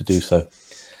you to do so.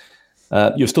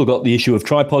 You've still got the issue of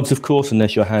tripods, of course,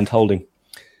 unless you're hand holding.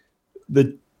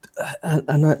 The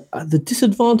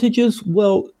disadvantages,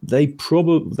 well, they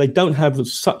don't have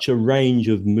such a range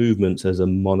of movements as a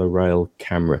monorail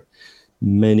camera.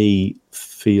 Many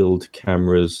field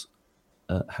cameras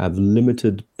have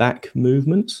limited back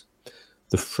movements.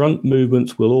 The front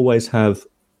movements will always have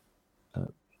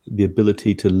the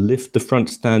ability to lift the front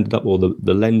standard up, or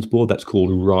the lens board. That's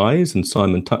called rise, and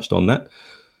Simon touched on that.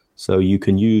 So you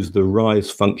can use the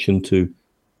rise function to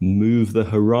move the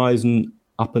horizon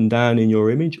up and down in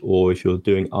your image, or if you're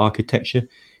doing architecture,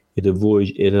 it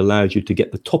allows you to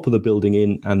get the top of the building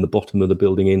in and the bottom of the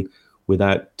building in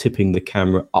without tipping the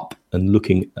camera up and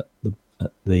looking at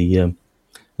the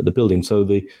building. So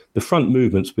the front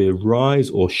movements be rise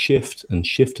or shift, and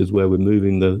shift is where we're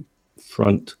moving the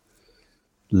front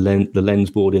the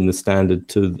lens board in the standard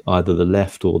to either the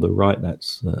left or the right.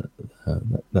 That's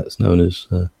known as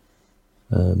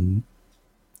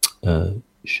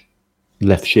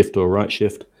left shift or right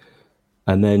shift.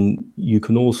 And then you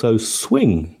can also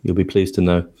swing, you'll be pleased to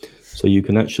know. So you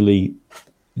can actually,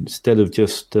 instead of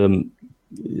just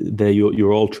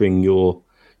you're altering, you're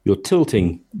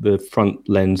tilting the front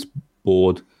lens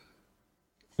board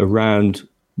around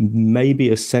maybe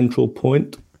a central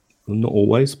point, not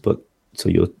always, but so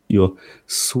you're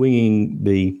swinging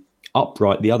the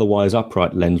otherwise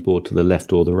upright lens board to the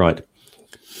left or the right.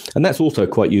 And that's also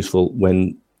quite useful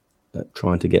when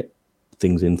trying to get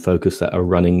things in focus that are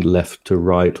running left to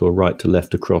right or right to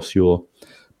left across your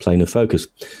plane of focus.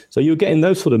 So you're getting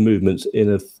those sort of movements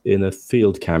in a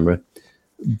field camera,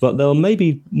 but they'll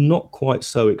maybe not quite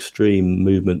so extreme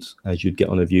movements as you'd get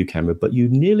on a view camera. But you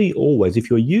nearly always, if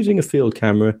you're using a field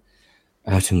camera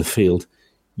out in the field,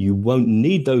 you won't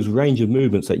need those range of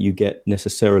movements that you get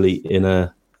necessarily in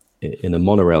a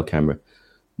monorail camera.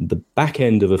 The back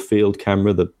end of a field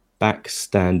camera, the back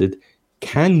standard,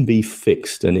 can be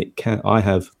fixed, and it can. I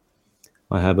have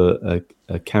a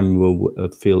camera, a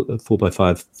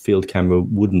 4x5 field camera,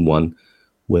 wooden one,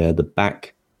 where the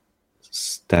back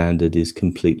standard is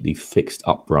completely fixed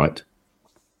upright,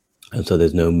 and so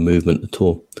there's no movement at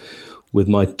all. With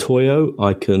my Toyo,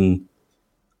 I can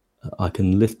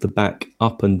lift the back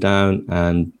up and down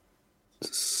and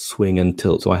swing and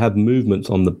tilt. So I have movements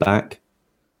on the back,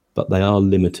 but they are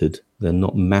limited. They're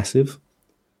not massive,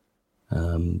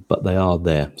 but they are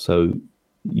there. So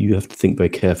you have to think very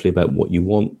carefully about what you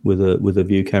want with a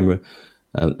view camera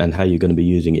and how you're going to be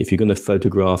using it. If you're going to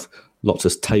photograph lots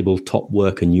of tabletop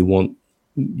work and you want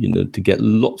to get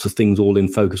lots of things all in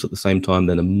focus at the same time,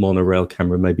 then a monorail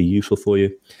camera may be useful for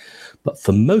you. But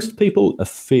for most people, a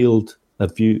field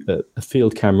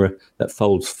camera that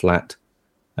folds flat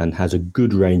and has a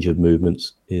good range of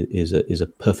movements is a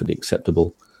perfectly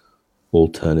acceptable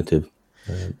alternative.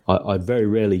 I very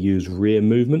rarely use rear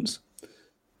movements.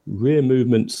 Rear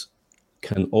movements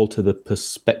can alter the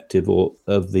perspective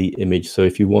of the image. So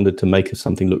if you wanted to make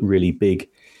something look really big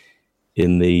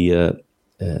in the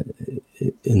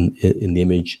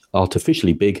image,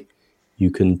 artificially big, you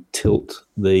can tilt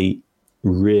the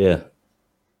rear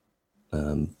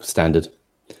standard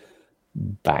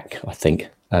back, I think,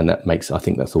 and I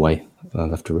think that's the way. I'll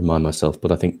have to remind myself,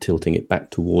 but I think tilting it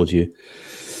back towards you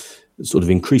sort of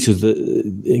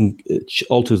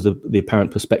alters the apparent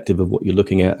perspective of what you're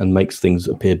looking at and makes things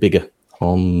appear bigger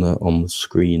on the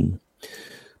screen.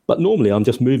 But normally I'm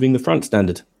just moving the front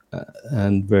standard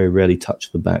and very rarely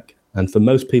touch the back, and for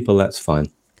most people that's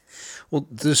fine. Well,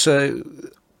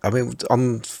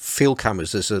 on field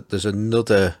cameras there's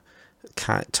another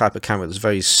type of camera that's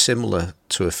very similar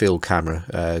to a field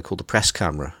camera called the press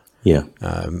camera. Yeah.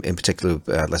 In particular,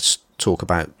 let's talk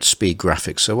about speed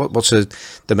graphics. So what's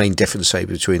the main difference, say,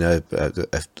 between a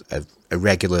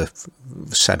regular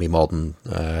semi-modern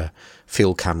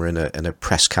field camera and a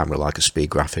press camera like a speed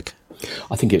graphic?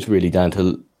 I think it's really down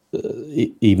to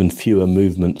even fewer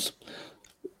movements,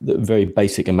 the very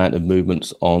basic amount of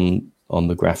movements on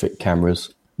the graphic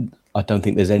cameras. I don't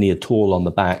think there's any at all on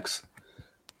the backs.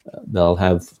 They'll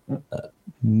have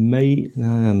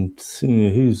who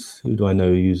do I know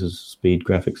who uses speed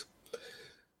graphics?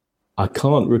 I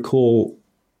can't recall.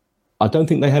 I don't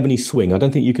think they have any swing. I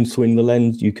don't think you can swing the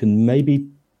lens. You can maybe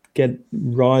get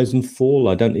rise and fall.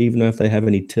 I don't even know if they have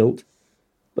any tilt,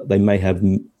 but they may have.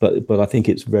 But I think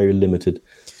it's very limited.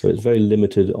 So it's very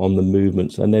limited on the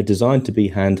movements, and they're designed to be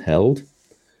handheld.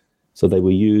 So they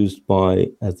were used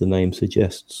by, as the name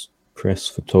suggests, press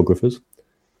photographers.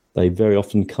 They very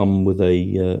often come with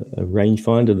a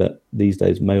rangefinder that these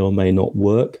days may or may not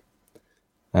work,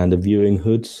 and a viewing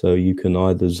hood, so you can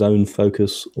either zone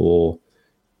focus or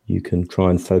you can try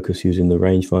and focus using the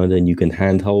rangefinder, and you can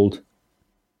handhold.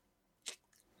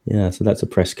 Yeah, so that's a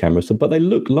press camera. So, but they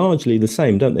look largely the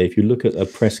same, don't they? If you look at a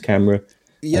press camera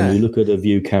and you look at a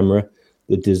view camera,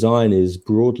 the design is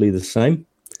broadly the same,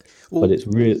 but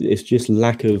it's just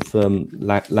lack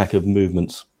of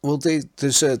movements. Well,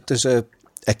 there's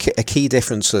a key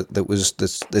difference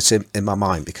that's in my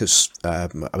mind, because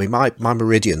my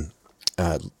Meridian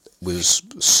was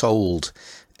sold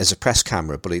as a press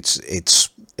camera, but it's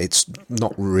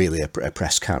not really a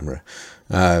press camera.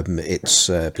 It's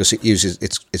because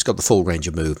it's got the full range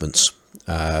of movements,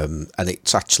 and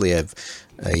it's actually a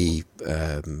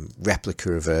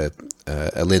replica of a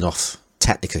Linoff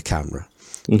Technica camera.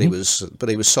 Mm-hmm. But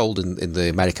it was sold in the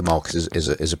American market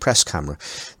as a press camera.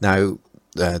 Now,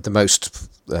 the most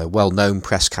well-known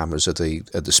press cameras are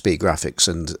the speed graphics,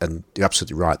 and you're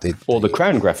absolutely right. Or the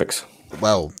Crown graphics.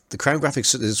 Well, the Crown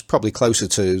graphics is probably closer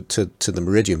to the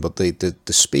Meridian, but the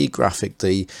speed graphic,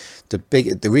 the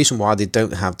reason why they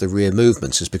don't have the rear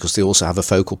movements is because they also have a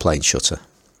focal plane shutter.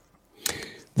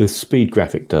 The speed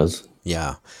graphic does.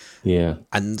 Yeah. Yeah.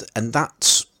 And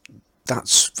that's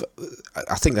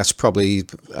I think that's probably,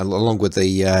 along with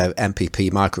the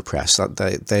MPP micropress, that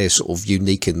they're sort of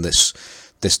unique in this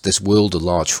this world of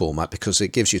large format, because it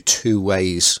gives you two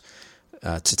ways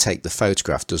to take the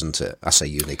photograph, doesn't it? I say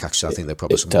unique. Actually, I think there are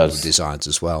probably some other designs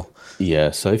as well.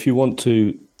 Yeah. So if you want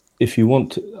to, the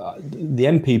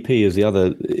MPP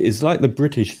is like the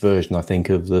British version, I think,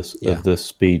 of the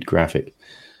Speed Graphic.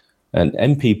 And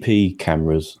MPP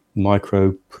cameras,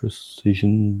 micro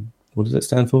precision. What does that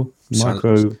stand for?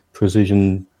 Micro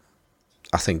precision.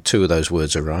 I think two of those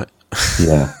words are right.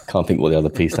 Yeah, can't think what the other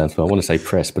P stands for. I want to say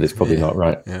press, but it's probably not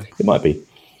right. Yeah. It might be.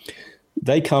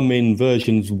 They come in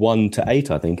versions 1 to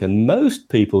 8, I think, and most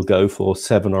people go for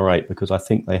 7 or 8 because I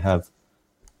think they have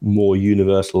more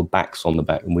universal backs on the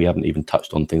back, and we haven't even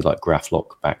touched on things like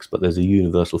Graflock backs, but there's a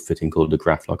universal fitting called the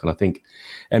Graflock, and I think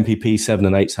MPP 7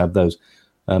 and 8s have those.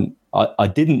 I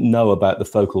didn't know about the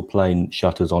focal plane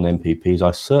shutters on MPPs.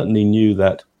 I certainly knew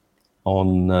that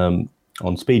on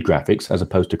Speed Graphics, as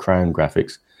opposed to Crown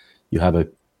Graphics, you have a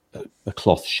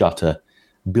cloth shutter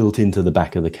built into the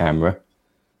back of the camera.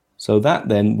 So that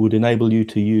then would enable you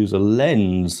to use a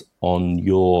lens on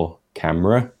your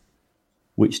camera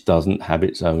which doesn't have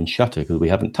its own shutter, because we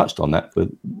haven't touched on that. But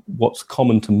what's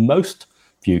common to most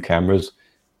view cameras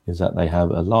is that they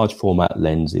have a large format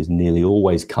lens is nearly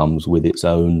always comes with its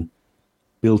own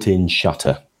built-in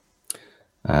shutter.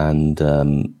 And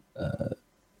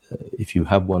if you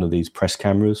have one of these press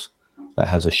cameras that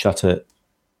has a shutter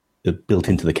built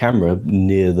into the camera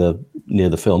near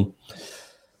the film,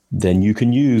 then you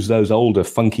can use those older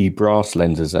funky brass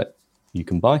lenses that you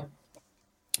can buy,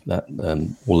 that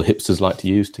all the hipsters like to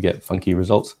use to get funky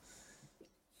results.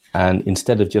 And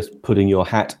instead of just putting your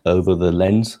hat over the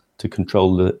lens to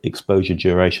control the exposure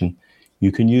duration,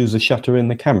 you can use the shutter in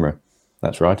the camera.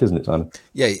 That's right, isn't it, Simon?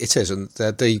 Yeah, it is. And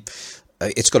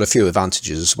it's got a few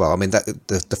advantages as well. I mean,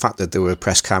 the fact that there were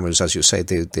press cameras, as you say,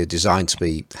 they're designed to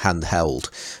be handheld.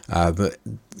 But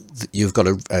you've got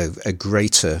a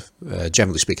greater,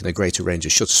 generally speaking, a greater range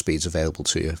of shutter speeds available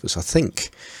to you. Because I think,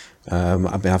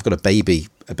 I've got a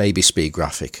baby Speed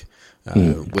Graphic,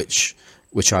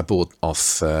 which I bought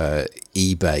off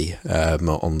eBay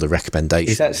on the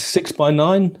recommendation. Is that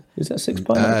 6x9? Is that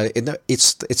 6x9?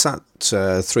 It's that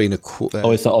 3 1/4.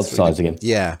 Oh, it's the odd size again.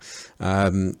 Yeah,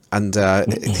 a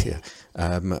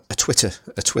Twitter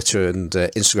and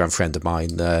Instagram friend of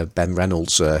mine, Ben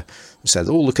Reynolds, said,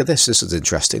 "Oh, look at this! This is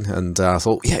interesting." And I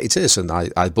thought, "Yeah, it is." And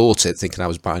I bought it thinking I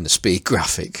was buying a Speed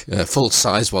Graphic, full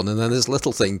size one, and then this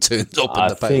little thing turned up in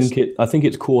the post. I think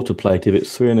it's quarter plate. If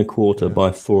it's 3 1/4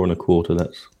 by 4 1/4,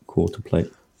 that's quarter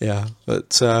plate. Yeah,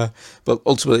 but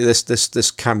ultimately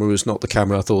this camera is not the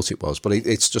camera I thought it was, but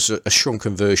it's just a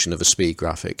shrunken version of a Speed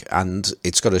Graphic, and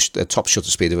it's got a top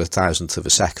shutter speed of 1,000th of a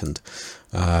second,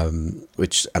 and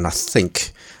I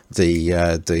think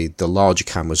the larger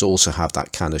cameras also have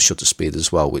that kind of shutter speed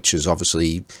as well, which is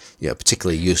obviously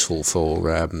particularly useful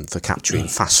for capturing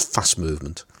fast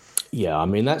movement. Yeah, I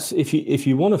mean that's if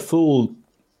you want a full.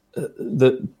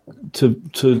 To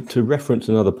reference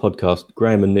another podcast,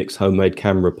 Graham and Nick's Homemade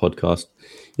Camera podcast,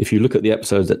 if you look at the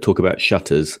episodes that talk about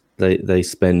shutters, they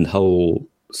spend whole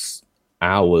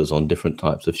hours on different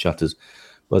types of shutters.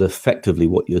 But effectively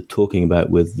what you're talking about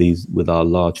with our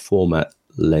large format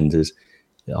lenses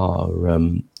are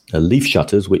leaf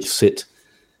shutters, which sit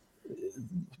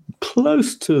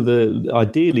close to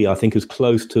ideally I think as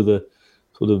close to the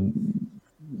sort of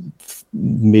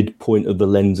midpoint of the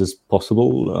lens as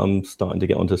possible. I'm starting to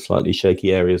get onto slightly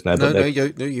shaky areas now.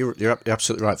 You're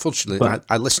absolutely right. Fortunately,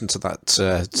 I listened to that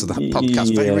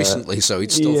podcast very recently, so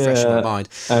it's still fresh in my mind.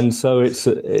 And so it's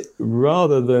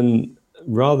rather than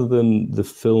the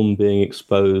film being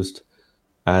exposed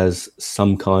as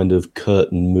some kind of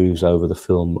curtain moves over the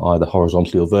film, either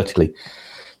horizontally or vertically,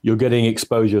 you're getting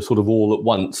exposure sort of all at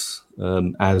once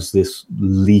as this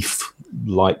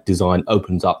leaf-like design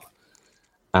opens up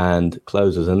and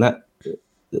closes, and that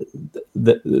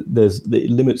it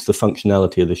limits the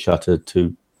functionality of the shutter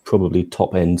to probably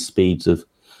top end speeds of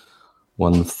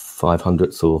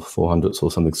 1/500th or 400th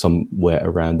or something, somewhere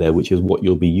around there, which is what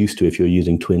you'll be used to if you're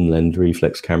using twin lens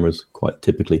reflex cameras. Quite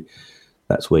typically,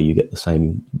 that's where you get the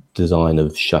same design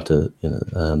of shutter,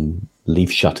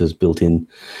 leaf shutters built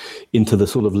into the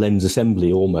sort of lens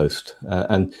assembly almost,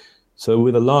 and so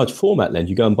with a large format lens,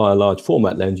 you go and buy a large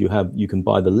format lens. You can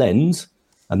buy the lens,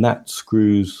 and that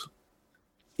screws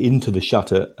into the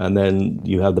shutter, and then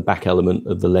you have the back element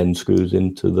of the lens screws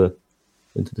into the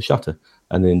shutter,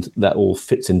 and then that all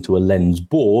fits into a lens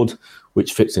board,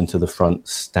 which fits into the front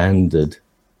standard.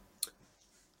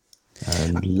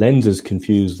 And lenses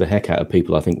confuse the heck out of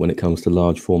people, I think, when it comes to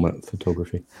large format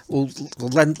photography. Well,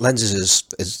 lenses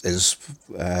is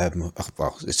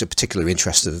well, it's a particular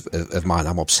interest of mine.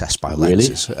 I'm obsessed by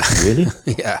lenses. Really?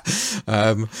 Yeah,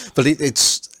 but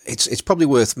it's probably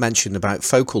worth mentioning about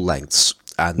focal lengths,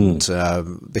 and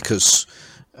because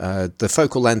the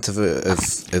focal length of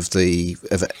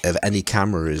any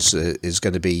camera is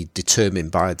going to be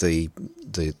determined by the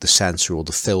sensor or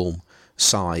the film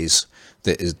size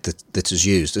that is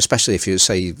used, especially if you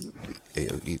say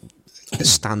a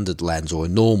standard lens or a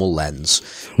normal lens,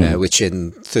 which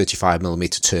in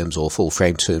 35mm terms or full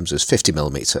frame terms is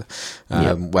 50mm.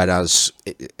 Whereas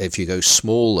if you go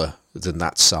smaller than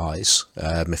that size,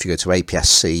 if you go to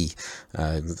APS-C,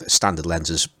 standard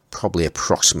lenses probably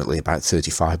approximately about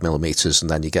 35mm, and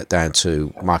then you get down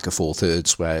to Micro Four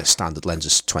Thirds where standard lens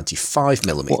is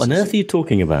 25mm. What on earth are you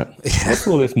talking about? What's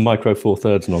all this Micro Four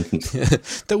Thirds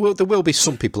nonsense? There will be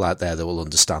some people out there that will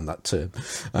understand that term.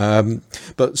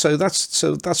 But so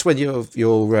that's when you're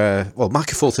well,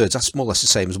 Micro Four Thirds, that's more or less the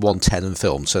same as 110 in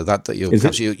film. So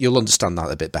you'll understand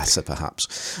that a bit better,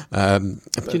 perhaps. Do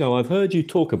you know, I've heard you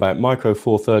talk about Micro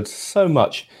Four Thirds so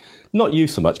much. Not you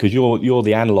so much, because you're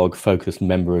the analog focused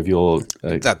member of your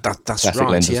that's classic right,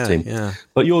 lenses team. Yeah.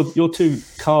 But your two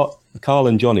Carl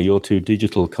and Johnny, your two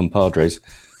digital compadres,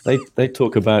 they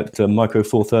talk about Micro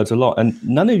Four Thirds a lot, and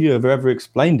none of you have ever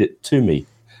explained it to me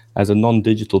as a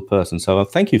non-digital person. So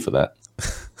thank you for that.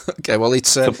 Okay, well,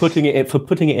 it's for putting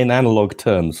it in analog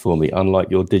terms for me, unlike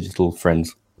your digital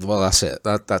friends. Well, that's it.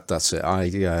 That's it.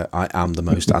 I am the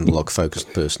most analog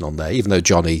focused person on there. Even though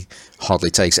Johnny hardly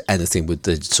takes anything with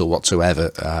digital whatsoever,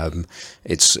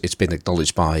 it's been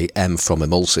acknowledged by M from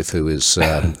Emulsive, who is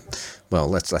well.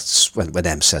 Let's when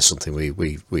M says something,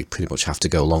 we pretty much have to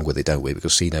go along with it, don't we?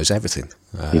 Because he knows everything.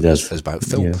 He does. As about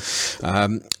film. Yeah.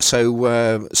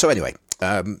 So anyway.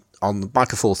 On the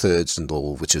Micro Four Thirds and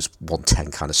all, which is 110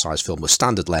 kind of size film, the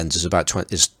standard lens is about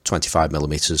 25mm,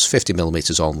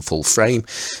 50mm on full frame.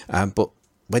 But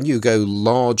when you go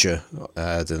larger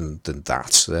than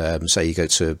that, say you go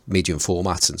to medium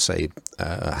format and say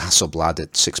Hasselblad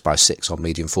at 6x6 on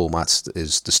medium format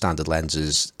is the standard lens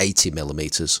is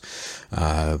 80mm,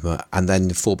 and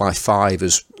then 4x5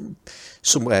 is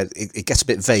somewhere it gets a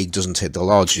bit vague, doesn't it? The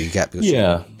larger you get,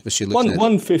 because you're looking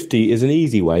 150 is an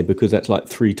easy way, because that's like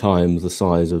 3 times the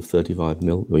size of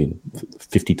 35mm. I mean,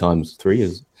 50 times 3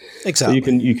 is exactly.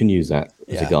 So you can use that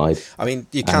as a guide. I mean,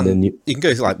 you can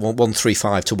go to like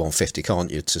 135 to 150, can't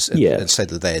you? And say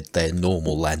that they're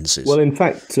normal lenses. Well, in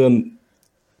fact,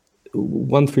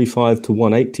 135 to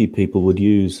 180 people would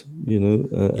use,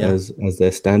 as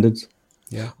their standards.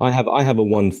 Yeah, I have a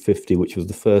 150, which was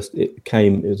the first. It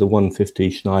was a 150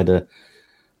 Schneider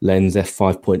lens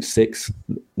f5.6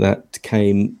 that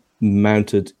came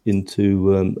mounted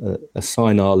into a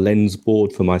Sinar lens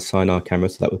board for my Sinar camera.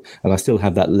 So and I still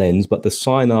have that lens, but the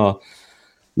Sinar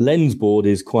lens board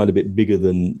is quite a bit bigger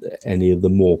than any of the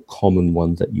more common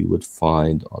ones that you would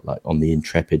find, like on the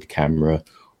Intrepid camera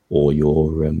or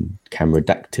your camera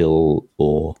Dactyl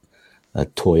or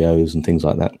Toyos and things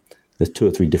like that. There's 2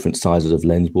 or 3 different sizes of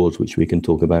lens boards, which we can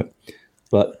talk about.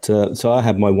 But so I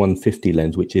have my 150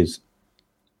 lens, which is,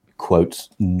 quotes,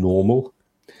 normal.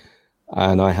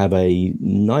 And I have a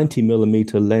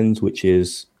 90mm lens, which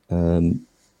is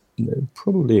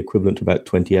probably equivalent to about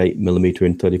 28mm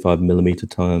in 35mm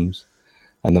times.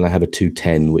 And then I have a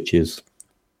 210, which is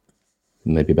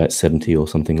maybe about 70 or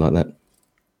something like that.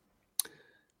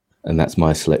 And that's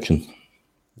my selection.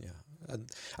 Yeah.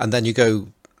 And then you go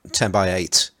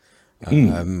 10x8.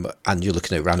 And you're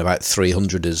looking at around about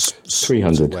 300 as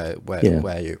 300 where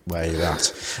you're at.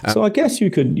 So I guess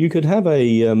you could have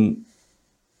a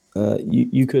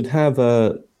you could have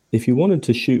a, if you wanted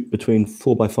to shoot between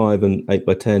 4x5 and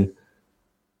 8x10,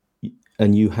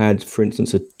 and you had, for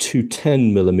instance, a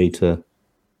 210mm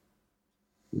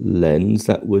lens,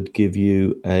 that would give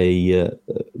you a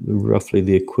roughly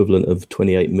the equivalent of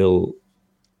 28mm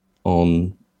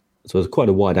on. So it's quite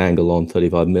a wide angle on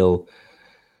 35mm.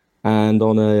 And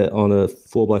on a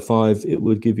 4x5, it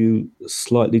would give you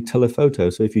slightly telephoto.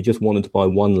 So if you just wanted to buy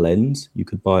one lens, you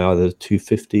could buy either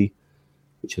 250,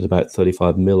 which is about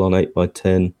 35mm on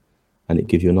 8x10, and it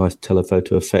gives you a nice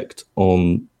telephoto effect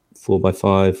on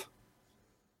 4x5.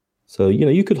 So,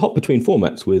 you could hop between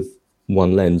formats with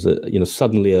one lens.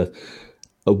 Suddenly a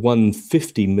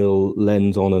 150mm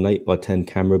lens on an 8x10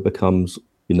 camera becomes,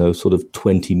 sort of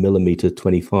 20mm,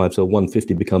 25. So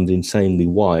 150 becomes insanely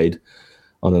wide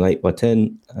on an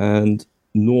 8x10 and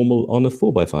normal on a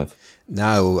 4x5.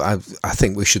 Now, I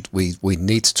think we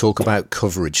need to talk about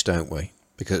coverage, don't we?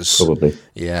 because Probably.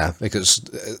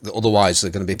 Otherwise there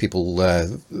are going to be people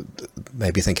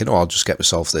maybe thinking, oh, I'll just get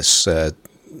myself this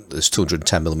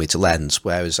 210mm lens,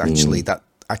 whereas actually that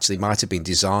actually might have been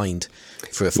designed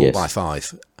for a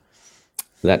 4x5.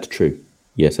 That's true.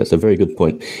 Yes, that's a very good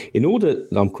point.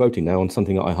 I'm quoting now on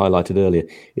something that I highlighted earlier.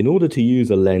 In order to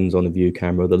use a lens on a view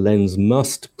camera, the lens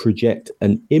must project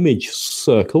an image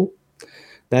circle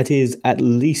that is at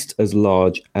least as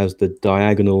large as the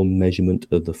diagonal measurement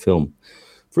of the film.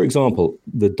 For example,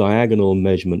 the diagonal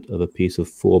measurement of a piece of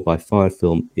 4x5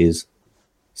 film is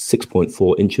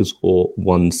 6.4 inches or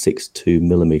 162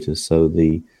 millimeters. So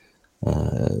the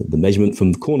measurement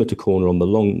from corner to corner on the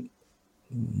long,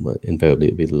 well, invariably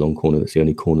it would be the long corner, that's the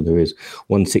only corner there is,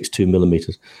 162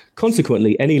 millimeters.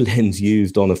 Consequently, any lens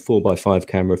used on a 4x5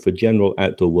 camera for general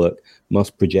outdoor work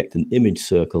must project an image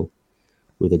circle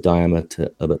with a diameter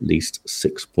of at least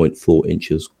 6.4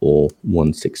 inches or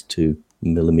 162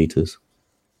 millimeters.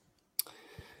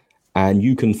 And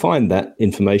you can find that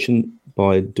information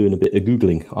by doing a bit of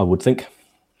Googling, I would think.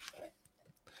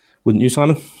 Wouldn't you,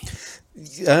 Simon?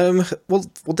 Well,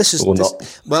 this is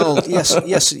well,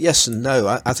 yes and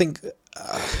no. I think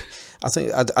I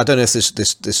don't know if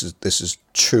this is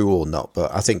true or not,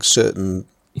 but I think certain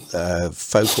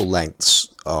focal lengths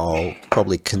are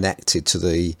probably connected to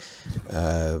the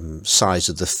size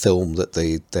of the film that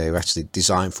they're actually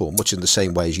designed for, much in the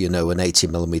same way as an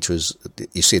 80mm is,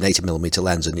 you see an 80mm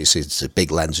lens and you see it's a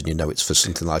big lens and it's for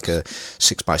something like a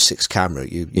 6x6 camera.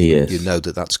 You know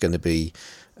that's going to be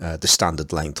the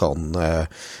standard length on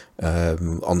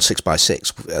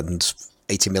 6x6, and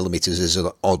 80mm is an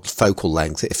odd focal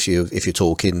length if you're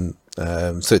talking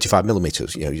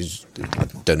 35mm. I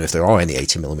don't know if there are any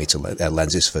 80mm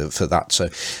lenses for that. So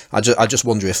I just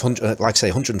wonder if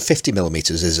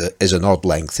 150mm is an odd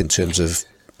length in terms of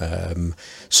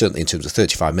certainly in terms of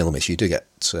 35mm. You do get.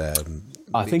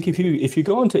 I think if you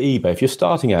go onto eBay, if you're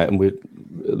starting out, and with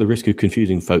the risk of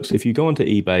confusing folks, if you go onto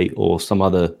eBay or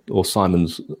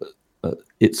Simon's,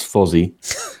 it's Fozzie,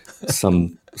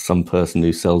 some person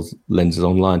who sells lenses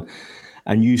online,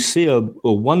 and you see a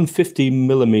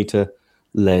 150mm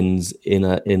lens in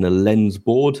a lens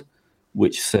board,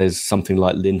 which says something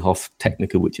like Linhof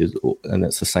Technica, and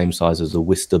that's the same size as a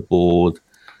Vista board.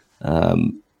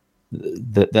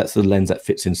 That's the lens that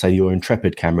fits in, say, your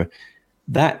Intrepid camera.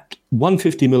 That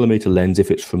 150mm lens, if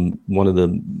it's from one of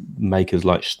the makers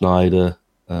like Schneider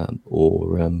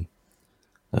or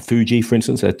Fuji, for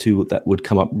instance, are two that would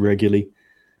come up regularly.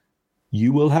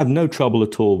 You will have no trouble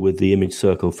at all with the image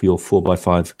circle for your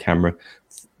 4x5 camera.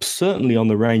 Certainly on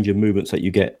the range of movements that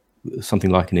you get, something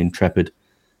like an Intrepid,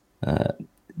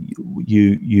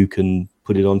 you can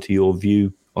put it onto your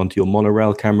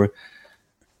monorail camera,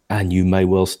 and you may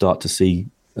well start to see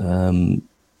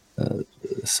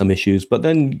some issues, but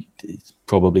then it's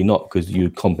probably not, because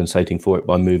you're compensating for it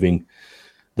by moving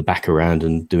the back around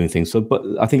and doing things. So, but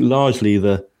I think largely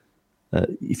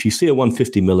if you see a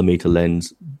 150mm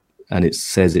lens and it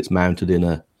says it's mounted in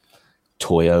a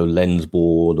Toyo lens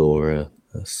board or a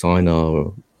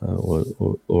Sinar or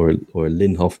a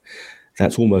Linhof,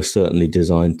 that's almost certainly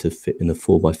designed to fit in a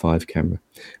 4x5 camera.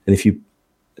 And if you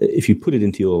put it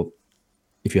into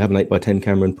if you have an 8x10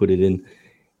 camera and put it in,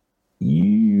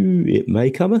 it may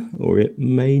cover or it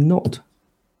may not.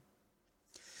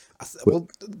 Well,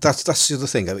 that's the other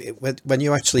thing. I mean, when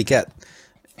you actually get,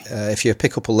 if you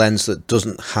pick up a lens that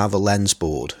doesn't have a lens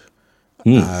board,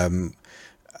 and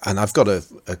I've got a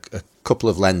couple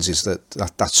of lenses that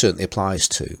certainly applies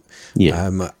to.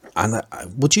 Yeah. And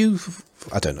would you?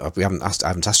 I don't know. I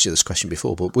haven't asked you this question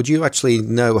before, but would you actually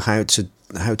know how to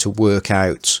work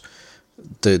out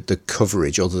the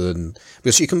coverage, other than,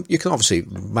 because you can obviously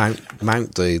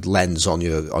mount the lens on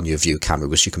your view camera,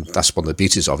 because that's one of the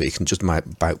beauties of it. You can just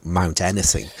mount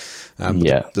anything.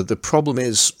 The problem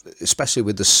is, especially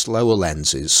with the slower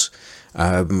lenses,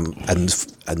 and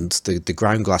the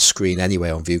ground glass screen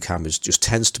anyway on view cameras just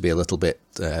tends to be a little bit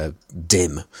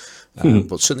dim.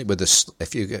 But certainly with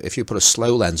if you put a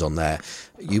slow lens on there,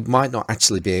 you might not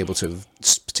actually be able to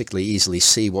particularly easily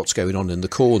see what's going on in the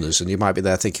corners, and you might be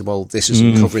there thinking, well, this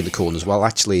isn't covering the corners. Well,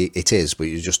 actually it is, but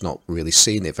you're just not really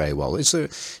seeing it very well. Is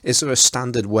there a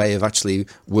standard way of actually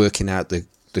working out the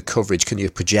coverage? Can you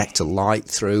project a light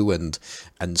through and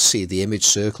see the image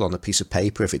circle on a piece of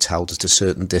paper if it's held at a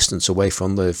certain distance away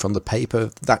from the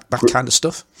paper? That kind of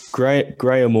stuff.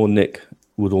 Graham or Nick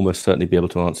would almost certainly be able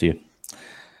to answer you.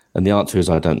 And the answer is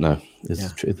I don't know.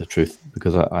 Is the truth,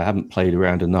 because I haven't played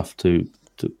around enough to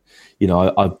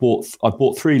I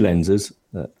bought three lenses,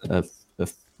 a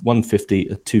 150,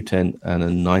 a 210, and a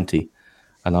 90,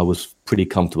 and I was pretty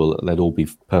comfortable that they'd all be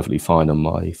perfectly fine on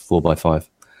my 4x5.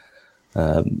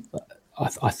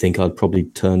 I think I'd probably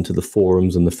turn to the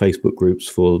forums and the Facebook groups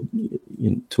for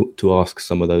to ask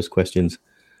some of those questions.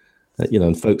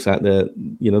 And folks out there,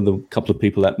 the couple of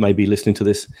people that may be listening to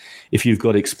this, if you've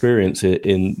got experience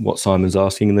in what Simon's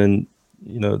asking, then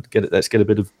let's get a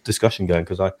bit of discussion going,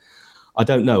 because I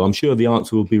don't know. I'm sure the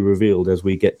answer will be revealed as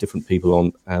we get different people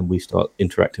on and we start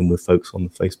interacting with folks on the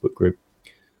Facebook group.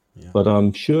 Yeah. But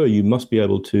I'm sure you must be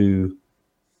able to.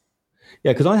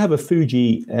 Yeah, because I have a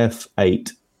Fuji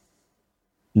F8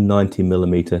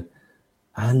 90mm,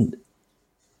 and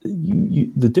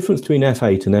the difference between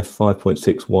F8 and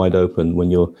f5.6 wide open when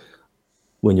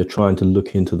you're trying to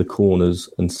look into the corners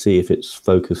and see if it's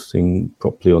focusing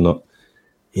properly or not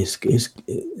is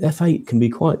F8 can be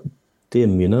quite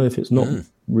dim, if it's not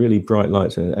really bright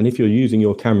lights, and if you're using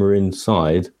your camera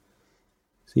inside,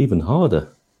 it's even harder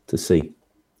to see.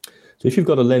 So if you've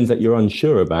got a lens that you're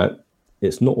unsure about,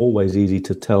 it's not always easy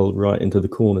to tell right into the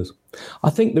corners. I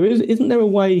think isn't there a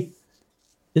way,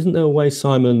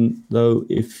 Simon, though,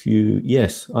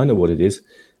 yes, I know what it is.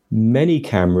 Many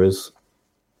cameras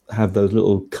have those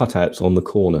little cutouts on the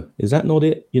corner. Is that not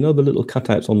it? The little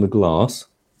cutouts on the glass?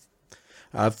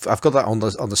 I've got that on the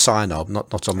Cynob,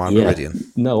 not on my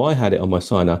Meridian. No, I had it on my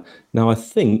Cynob. Now, I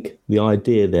think the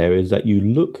idea there is that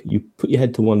you put your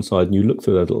head to one side and you look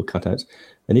through those little cutouts,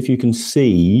 and if you can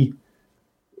see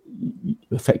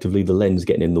effectively the lens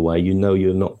getting in the way,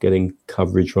 you're not getting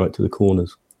coverage right to the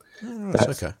corners.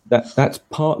 Okay. That's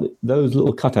those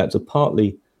little cutouts are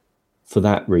partly for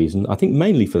that reason. I think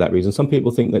mainly for that reason. Some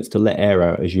people think that's to let air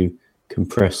out as you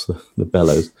compress the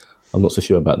bellows. I'm not so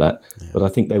sure about that, but I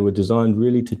think they were designed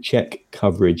really to check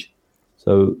coverage.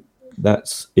 So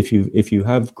that's if you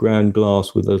have ground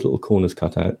glass with those little corners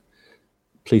cut out.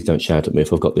 Please don't shout at me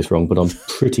if I've got this wrong, but I'm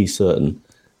pretty certain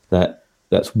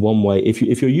that's one way. If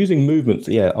you're using movements,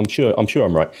 I'm sure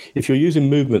I'm right. If you're using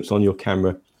movements on your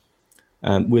camera,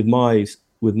 with my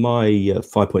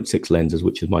 5.6 lenses,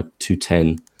 which is my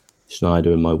 210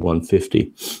 Schneider and my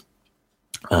 150,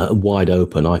 wide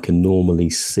open, I can normally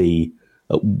see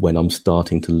when I'm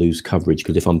starting to lose coverage,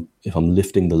 because if I'm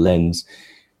lifting the lens,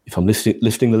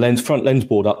 lifting the lens front lens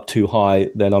board up too high,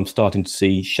 then I'm starting to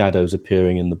see shadows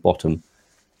appearing in the bottom,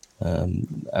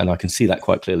 and I can see that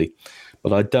quite clearly.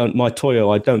 But my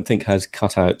Toyo I don't think has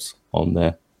cutouts on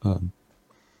there,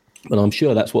 but I'm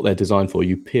sure that's what they're designed for.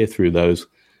 You peer through those,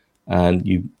 and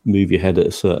you move your head at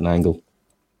a certain angle,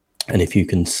 and if you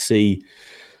can see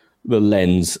the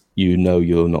lens,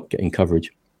 you're not getting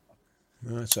coverage.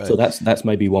 So that's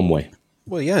maybe one way.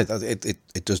 Well, yeah,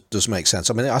 it does make sense.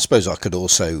 I mean, I suppose I could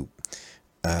also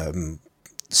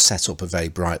set up a very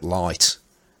bright light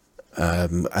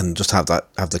and just have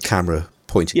the camera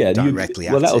pointing directly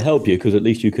at it. Well, that'll help you, because at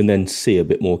least you can then see a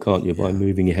bit more, can't you, by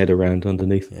moving your head around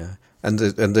underneath. Yeah, and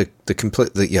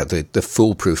the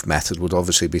foolproof method would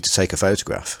obviously be to take a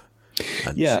photograph.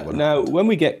 Now when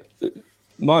we get.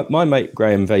 My mate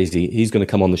Graham Vasey, he's going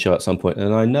to come on the show at some point,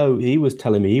 and I know he was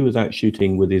telling me he was out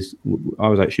shooting I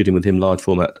was out shooting with him large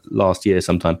format last year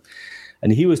sometime,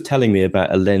 and he was telling me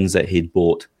about a lens that he'd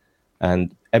bought,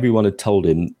 and everyone had told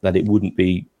him that it wouldn't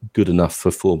be good enough for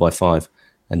 4x5,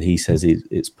 and he says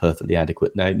it's perfectly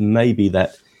adequate. Now, maybe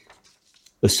that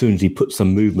as soon as he puts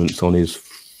some movements on his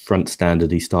front standard,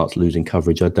 he starts losing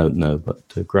coverage. I don't know,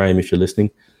 but Graham, if you're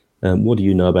listening, what do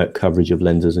you know about coverage of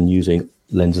lenses and using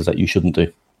lenses that you shouldn't do?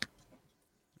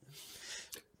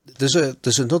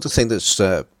 There's another thing that's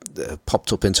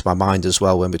popped up into my mind as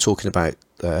well when we're talking about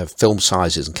film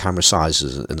sizes and camera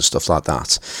sizes and stuff like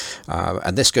that,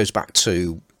 and this goes back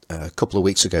to a couple of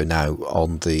weeks ago now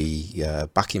on the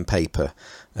Backing Paper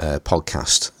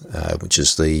podcast, which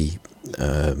is the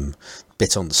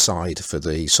bit on the side for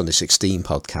the Sunday 16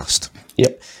 podcast.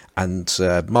 Yep. And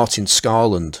Martin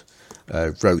Scarland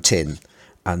wrote in,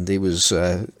 and he was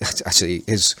actually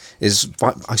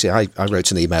I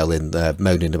wrote an email in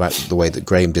moaning about the way that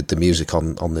Graham did the music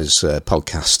on this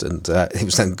podcast, and it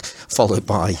was then followed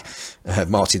by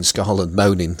Martin Scarland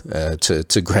moaning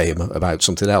to Graham about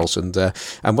something else, and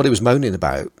what he was moaning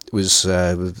about was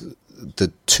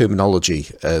the terminology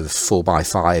of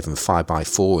 4x5 and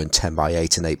 5x4 and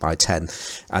 10x8 and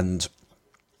 8x10, and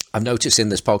I've noticed in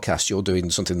this podcast you're doing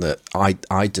something that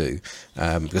I do,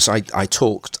 because I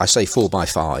say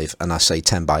 4x5 and I say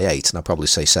 10x8 and I probably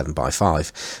say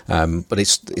 7x5, but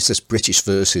it's this British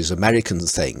versus American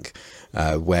thing,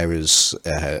 whereas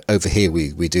over here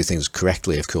we do things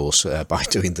correctly, of course, by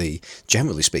doing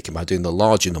generally speaking, by doing the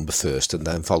larger number first and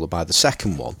then followed by the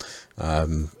second one.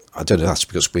 I don't know, that's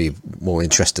because we're more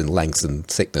interested in length than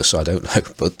thickness, so I don't know.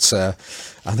 But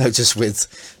I noticed with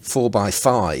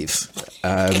 4x5,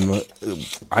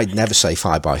 I'd never say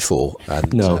 5x4.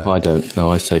 And, no, I don't.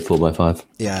 No, I say 4x5.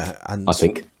 Yeah. And I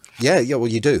think. Yeah, well,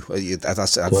 you do. You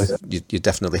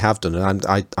definitely have done, and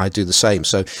I do the same.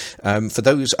 So, for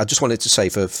those, I just wanted to say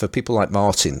for people like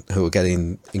Martin who are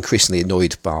getting increasingly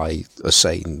annoyed by us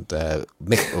saying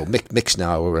mixing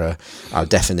our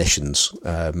definitions,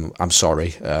 I'm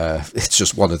sorry. It's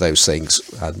just one of those things,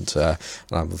 and so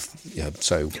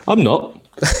I'm not.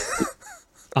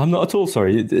 I'm not at all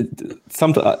sorry.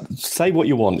 Say what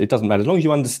you want. It doesn't matter as long as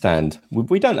you understand.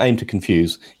 We don't aim to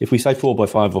confuse. If we say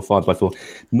 4x5 or 5x4,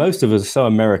 most of us are so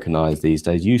Americanized these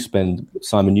days.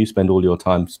 Simon, you spend all your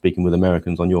time speaking with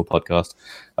Americans on your podcast,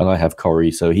 and I have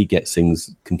Corey, so he gets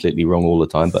things completely wrong all the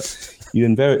time. But you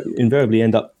invariably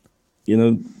end up,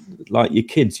 like your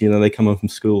kids. They come home from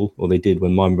school, or they did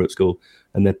when mine were at school,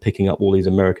 and they're picking up all these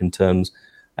American terms,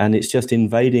 and it's just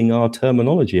invading our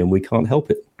terminology, and we can't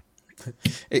help it.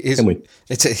 It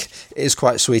is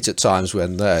quite sweet at times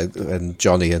when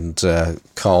Johnny and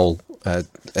Carl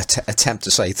attempt to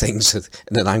say things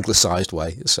in an anglicised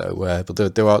way. So,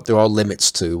 but there are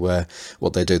limits to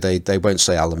what they do. They won't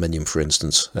say aluminium, for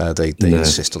instance. They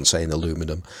insist on saying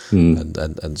aluminum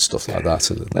and stuff like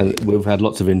that. And we've had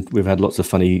lots of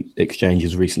funny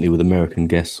exchanges recently with American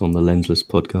guests on the Lensless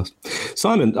podcast.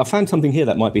 Simon, I found something here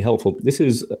that might be helpful. This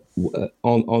is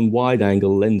on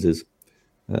wide-angle lenses.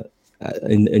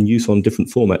 In use on different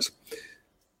formats.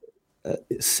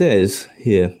 It says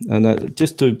here, and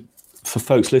for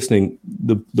folks listening,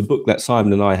 the book that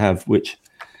Simon and I have, which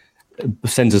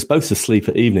sends us both to sleep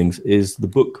at evenings, is the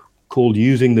book called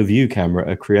Using the View Camera,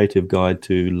 A Creative Guide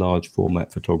to Large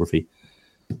Format Photography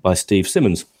by Steve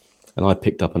Simmons. And I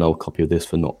picked up an old copy of this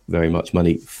for not very much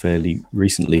money fairly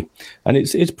recently. And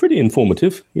it's pretty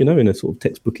informative, in a sort of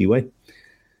textbooky way.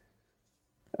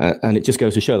 And it just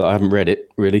goes to show that I haven't read it,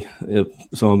 really.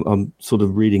 So I'm sort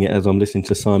of reading it as I'm listening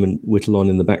to Simon whittle on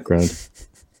in the background.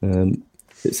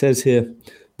 It says here,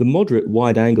 the moderate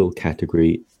wide-angle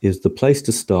category is the place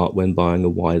to start when buying a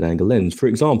wide-angle lens. For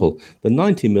example, the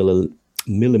 90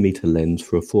 millimeter lens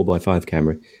for a 4x5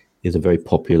 camera is a very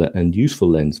popular and useful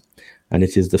lens, and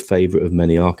it is the favorite of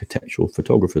many architectural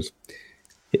photographers.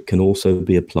 It can also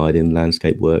be applied in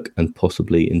landscape work and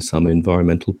possibly in some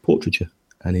environmental portraiture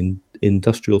and in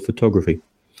industrial photography.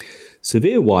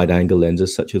 Severe wide-angle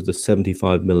lenses such as the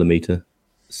 75mm,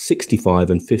 65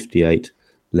 and 58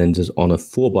 lenses on a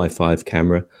 4x5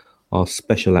 camera are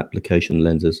special application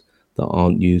lenses that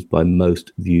aren't used by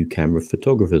most view camera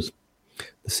photographers.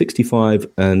 The 65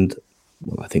 and,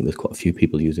 I think there's quite a few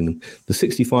people using them. The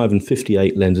 65 and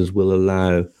 58 lenses will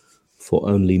allow for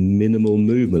only minimal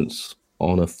movements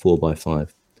on a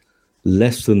 4x5,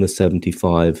 less than the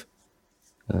 75,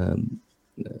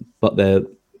 but their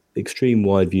extreme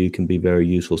wide view can be very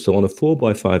useful. So on a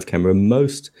 4x5 camera,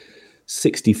 most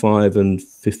 65 and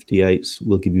 58s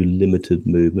will give you limited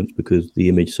movement because the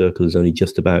image circle is only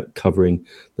just about covering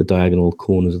the diagonal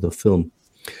corners of the film.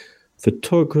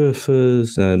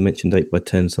 Photographers mentioned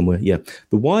 8x10 somewhere. Yeah,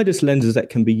 the widest lenses that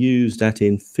can be used at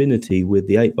infinity with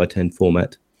the 8x10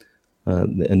 format,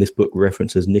 and this book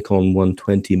references Nikon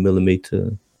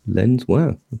 120mm lens.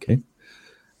 Wow, okay.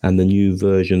 And the new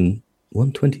version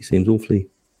 120 seems awfully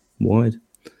wide.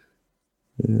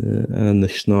 And the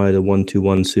Schneider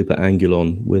 121 Super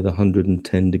Angulon with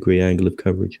 110 degree angle of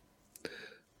coverage.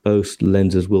 Both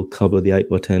lenses will cover the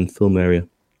 8x10 film area.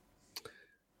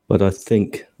 But I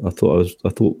thought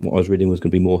what I was reading was going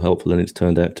to be more helpful than it's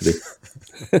turned out to be.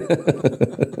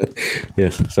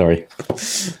 Yes, sorry.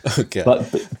 Okay.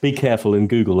 But be careful in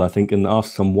Google, I think, and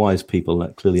ask some wise people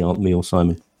that clearly aren't me or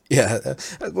Simon. Yeah,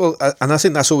 well, and I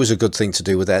think that's always a good thing to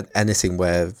do with anything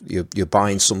where you're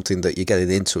buying something that you're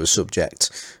getting into a subject.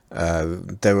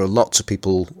 There are lots of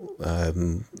people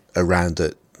around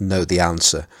that know the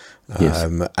answer, yes.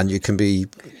 And you can be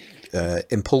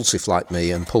impulsive like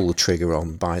me and pull the trigger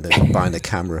on buying a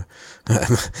camera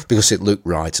because it looked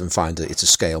right and find that it's a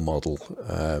scale model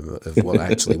of what I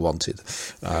actually wanted.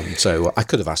 So I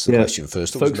could have asked the question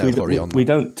first. Folks, we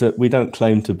don't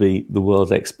claim to be the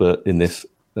world's expert in this.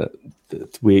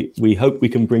 We hope we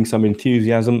can bring some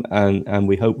enthusiasm and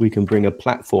we hope we can bring a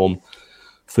platform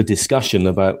for discussion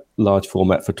about large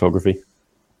format photography.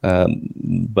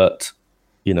 But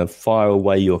fire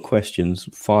away your questions to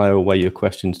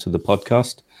the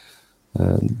podcast.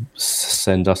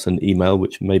 Send us an email,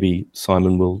 which maybe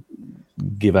Simon will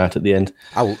give out at the end.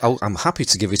 I'm happy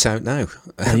to give it out now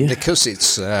because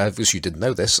it's because you didn't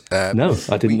know this. No,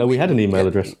 I didn't know we had an email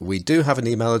address. We do have an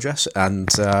email address, and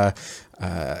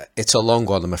It's a long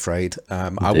one, I'm afraid.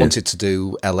 I wanted to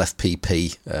do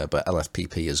LFPP, but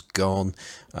LFPP is gone.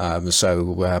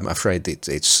 So I'm afraid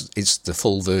it's the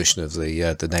full version of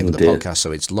the name of the podcast.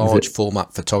 So it's Large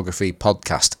Format Photography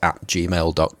Podcast at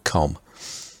gmail.com.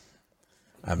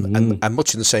 And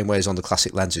much in the same way as on the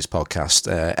Classic Lenses podcast,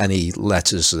 any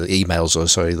letters, emails,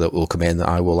 that will come in,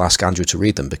 I will ask Andrew to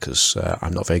read them because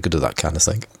I'm not very good at that kind of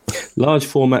thing.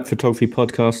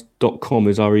 Largeformatphotographypodcast.com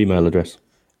is our email address.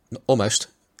 Almost.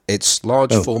 It's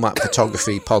large format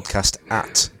photography podcast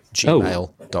at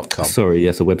gmail.com. Sorry,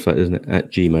 yes, a website, isn't it? At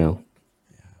Gmail.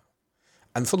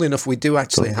 And funnily enough, we do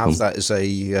actually have that as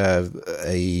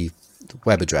a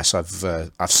web address. I've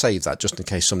saved that just in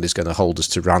case somebody's going to hold us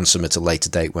to ransom at a later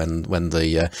date when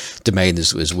the domain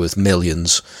is worth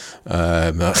millions.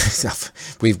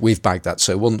 We've bagged that.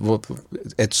 So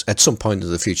it's at some point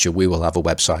in the future we will have a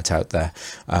website out there.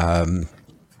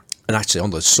 And actually, on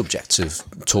the subject of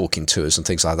talking to us and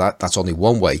things like that, that's only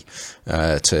one way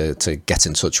to get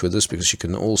in touch with us, because you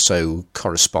can also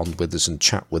correspond with us and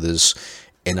chat with us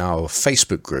in our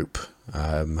Facebook group,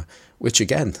 which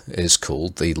again is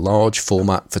called the Large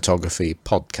Format Photography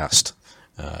Podcast.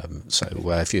 So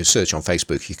if you search on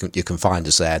Facebook, you can find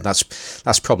us there. And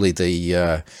that's probably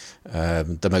the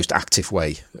most active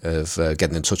way of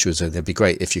getting in touch with us. And it'd be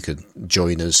great if you could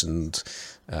join us and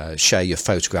share your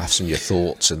photographs and your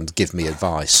thoughts and give me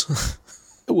advice.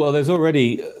 Well, there's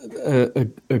already a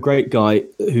great guy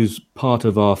who's part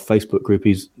of our Facebook group.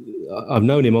 I've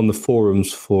known him on the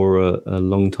forums for a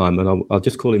long time, and I'll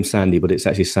just call him Sandy, but it's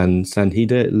actually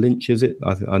Sandhide Lynch, is it?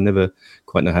 I never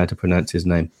quite know how to pronounce his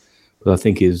name, but I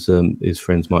think his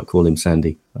friends might call him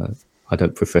Sandy. I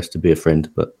don't profess to be a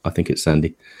friend, but I think it's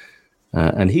Sandy.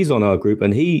 And he's on our group,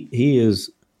 and he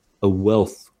is a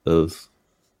wealth of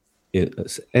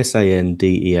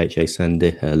Sandeha,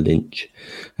 Sandeha Lynch,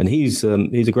 and he's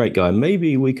a great guy.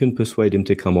 Maybe we can persuade him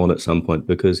to come on at some point,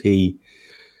 because he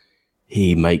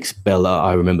makes Bella.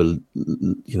 I remember,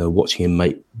 watching him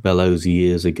make bellows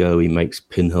years ago. He makes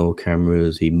pinhole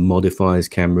cameras. He modifies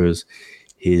cameras.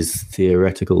 His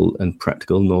theoretical and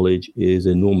practical knowledge is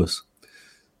enormous.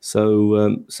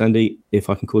 So, Sandy, if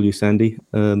I can call you Sandy,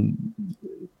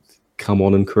 come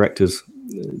on and correct us.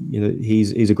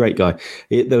 He's a great guy.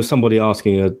 There was somebody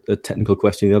asking a technical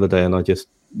question the other day, and I just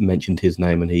mentioned his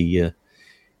name, and he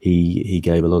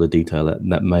gave a lot of detail.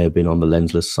 That may have been on the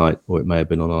Lensless site, or it may have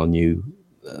been on our new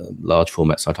large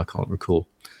format site. I can't recall.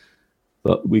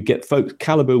 But we get folks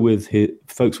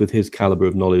with his caliber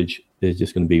of knowledge is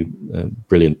just going to be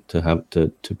brilliant to have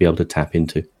to be able to tap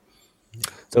into.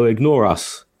 So ignore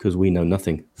us, because we know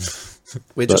nothing.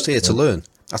 We're just here to learn.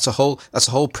 That's the whole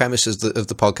premise of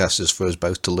the podcast, is for us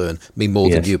both to learn. Me more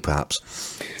than you, perhaps.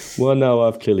 Well, no,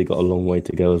 I've clearly got a long way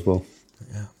to go as well.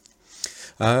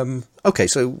 Yeah. Okay,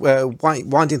 so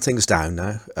winding things down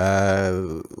now,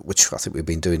 which I think we've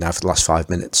been doing now for the last 5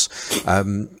 minutes.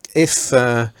 If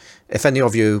any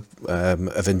of you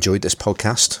have enjoyed this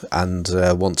podcast and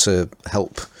want to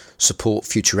help support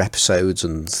future episodes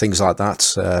and things like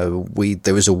that,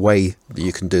 there is a way that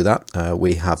you can do that.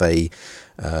 We have a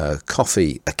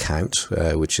Ko-fi account,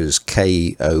 which is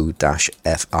ko-fi,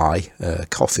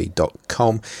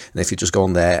 coffee.com, and if you just go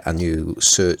on there and you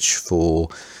search for,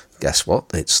 guess what,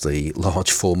 it's the Large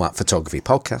Format Photography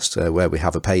Podcast, where we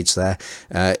have a page there.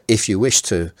 If you wish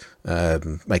to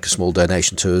make a small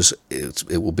donation to us,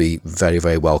 it will be very,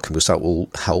 very welcome, because that will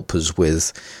help us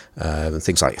with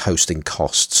things like hosting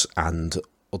costs and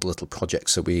other little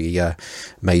projects that we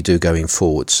may do going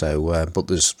forward. So, but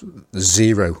there's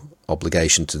zero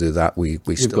obligation to do that. You've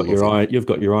got your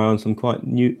eye on some quite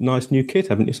nice new kit,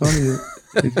 haven't you, Simon?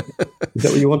 Is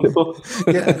that what you want it for?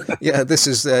 yeah. This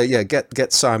is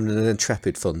get Simon an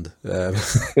Intrepid fund. Yeah,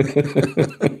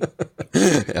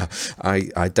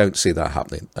 I don't see that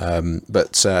happening.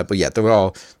 But yeah, there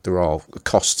are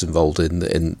costs involved in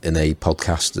a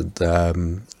podcast, and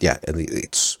and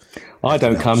it's. I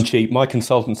don't come cheap. My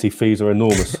consultancy fees are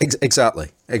enormous. Exactly.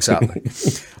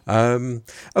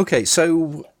 Okay,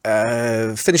 so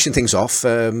finishing things off,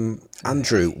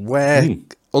 Andrew, where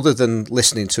other than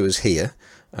listening to us here,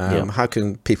 how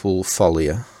can people follow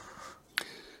you?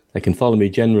 They can follow me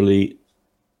generally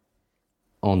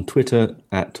on Twitter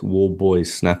at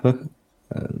WarboysSnapper.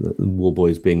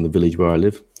 Warboys being the village where I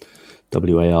live,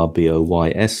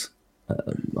 WARBOYS.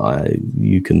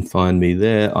 You can find me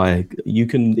there. You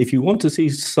can, if you want to see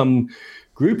some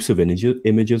groups of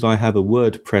images, I have a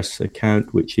WordPress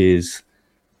account, which is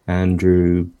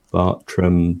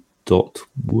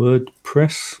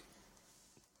andrewbartram.wordpress,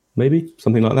 maybe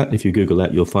something like that. If you Google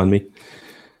that, you'll find me,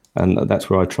 and that's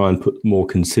where I try and put more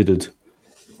considered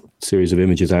series of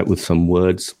images out with some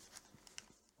words.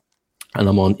 And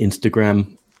I'm on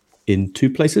Instagram in 2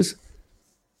 places,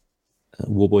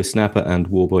 Warboy Snapper and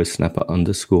Warboy Snapper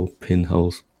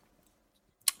 _pinholes.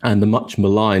 And the much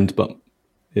maligned, but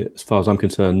as far as I'm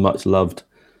concerned, much loved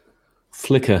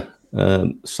Flickr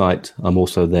site. I'm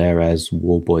also there as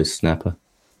Warboy Snapper,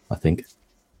 I think.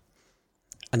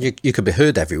 And you can be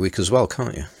heard every week as well,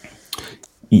 can't you?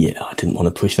 Yeah, I didn't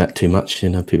want to push that too much.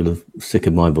 People are sick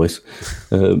of my voice.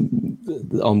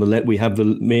 On the we have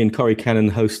me and Corey Cannon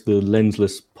host the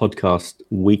Lensless podcast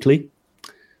weekly,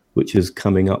 which is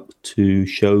coming up to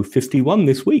show 51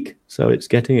 this week. So it's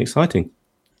getting exciting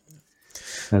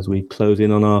as we close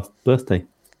in on our birthday.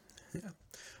 Yeah.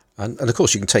 And of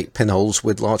course, you can take pinholes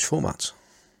with large formats.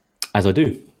 As I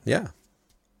do. Yeah.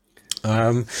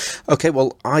 Okay,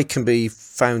 well, I can be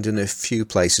found in a few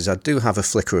places. I do have a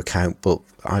Flickr account, but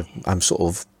I'm sort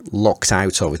of locked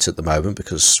out of it at the moment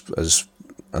because, as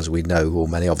we know, or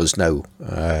many of us know,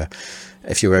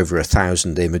 if you're over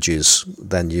 1,000 images,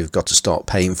 then you've got to start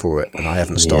paying for it, and I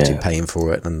haven't started paying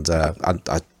for it. And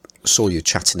I saw you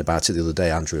chatting about it the other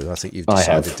day, Andrew. I think you've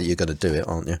decided that you're going to do it,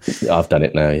 aren't you? I've done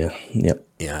it now, yeah. Yep.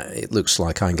 Yeah, it looks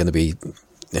like I'm going to be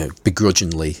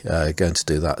begrudgingly going to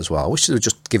do that as well. I wish they would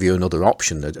just give you another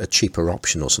option, a cheaper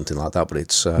option or something like that. But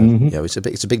it's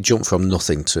it's a big jump from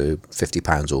nothing to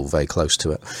 £50 or very close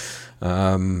to it.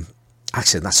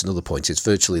 Actually, that's another point. It's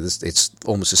virtually it's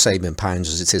almost the same in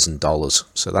pounds as it is in dollars.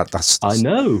 So that's I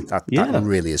know that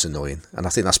really is annoying, and I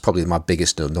think that's probably my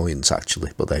biggest annoyance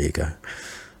actually. But there you go.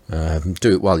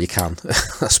 Do it while you can,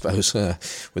 I suppose,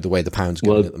 with the way the pound's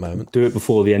going at the moment. Do it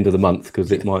before the end of the month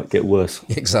because it might get worse.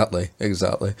 Exactly.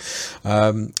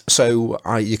 So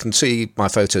you can see my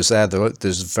photos there.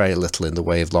 There's very little in the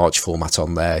way of large format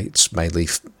on there. It's mainly,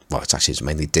 it's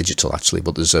mainly digital actually,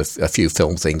 but there's a few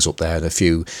film things up there and a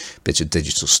few bits of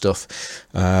digital stuff.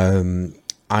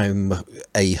 I'm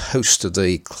a host of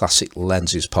the Classic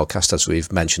Lenses podcast, as we've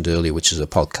mentioned earlier, which is a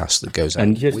podcast that goes out.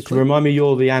 And just weekly. Remind me,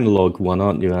 you're the analog one,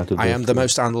 aren't you? I am the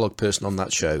most analog person on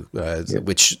that show,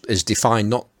 which is defined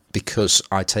not because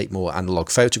I take more analog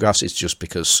photographs. It's just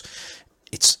because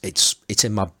it's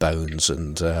in my bones,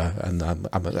 and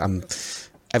I'm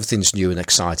everything's new and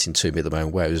exciting to me at the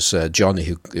moment. Whereas Johnny,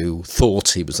 who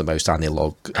thought he was the most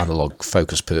analog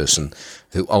focused person,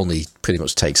 who only pretty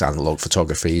much takes analog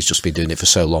photography, he's just been doing it for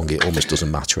so long it almost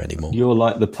doesn't matter anymore. You're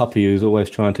like the puppy who's always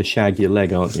trying to shag your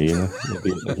leg, aren't you? You know,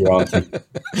 your auntie.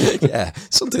 Yeah,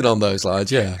 something on those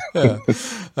lines. Yeah.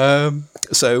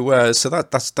 So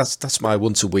that's my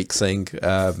once a week thing.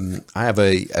 I have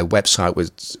a website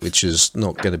which is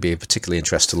not going to be a particularly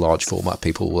interest to large format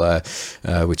people,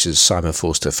 which is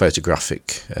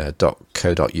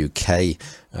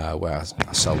simonforster.photographic.co.uk, where I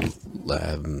sell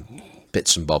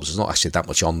bits and bobs. There's not actually that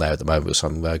much on there at the moment, so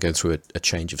I'm going through a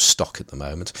change of stock at the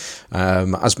moment.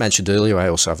 As mentioned earlier, I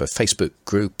also have a Facebook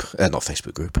group, a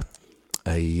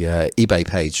eBay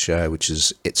page, which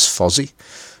is It's Fozzy,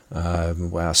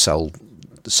 where I sell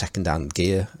second-hand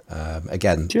gear.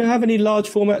 Again, do you have any large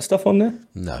format stuff on there?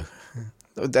 No.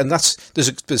 And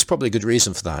there's probably a good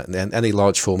reason for that. And any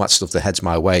large format stuff that heads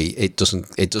my way, it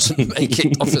doesn't make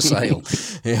it off for sale.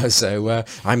 So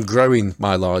I'm growing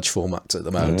my large format at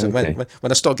the moment. Okay. And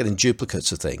when I start getting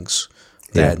duplicates of things,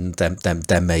 then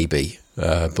maybe.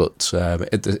 But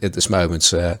at this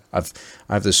moment, I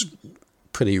have this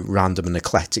pretty random and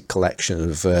eclectic collection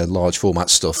of large format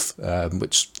stuff,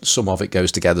 which some of it goes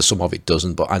together, some of it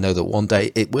doesn't, but I know that one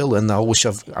day it will, and I'll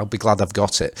be glad I've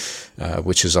got it,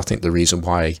 which is I think the reason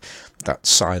why that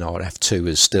Sign RF2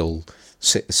 is still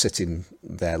sitting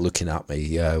there looking at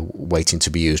me, waiting to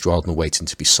be used rather than waiting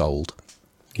to be sold.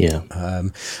 Yeah.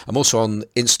 I'm also on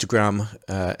Instagram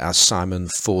as Simon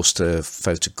Forster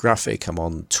Photographic. I'm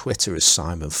on Twitter as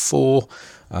Simon4,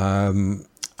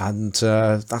 and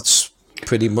that's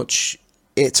pretty much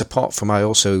it. Apart from, I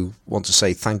also want to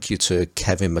say thank you to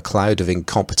Kevin MacLeod of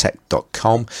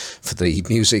Incompetech.com for the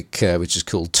music, which is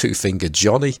called Two Finger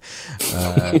Johnny.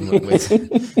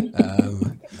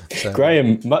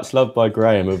 Graham, much loved by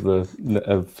Graham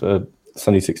of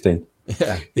Sunny 16.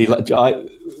 Yeah,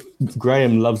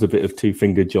 Graham loves a bit of Two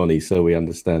Finger Johnny, so we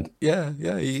understand. Yeah,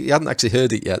 he hadn't actually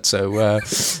heard it yet, so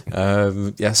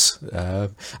yes.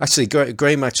 Actually,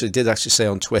 Graham did say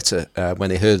on Twitter when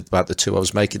he heard about the two I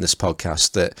was making this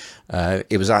podcast that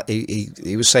he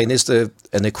was saying, is there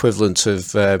an equivalent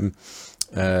of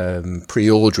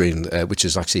pre-ordering, which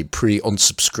is actually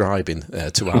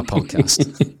pre-unsubscribing to our podcast?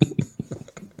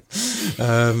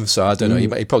 So I don't know.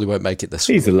 He probably won't make it this.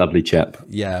 He's a lovely chap.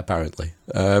 Yeah, apparently.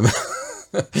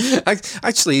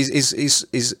 Actually,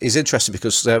 he's interesting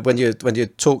because when you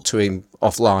talk to him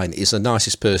offline, he's the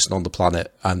nicest person on the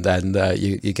planet, and then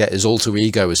you get his alter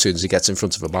ego as soon as he gets in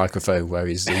front of a microphone, where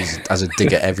he's has a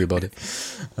dig at everybody.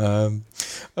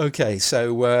 Okay,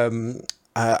 so.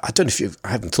 I don't know if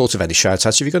I haven't thought of any shout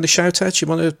outs. Have you got any shout outs you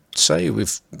want to say?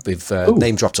 We've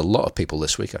name dropped a lot of people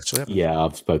this week, actually. Yeah,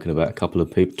 I've spoken about a couple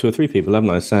of people, 2 or 3 people, haven't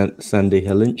I? Sandy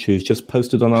Helinch, who's just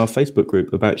posted on our Facebook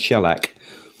group about shellac.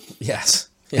 Yes.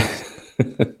 Yeah.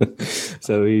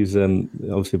 So he's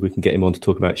obviously we can get him on to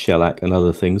talk about shellac and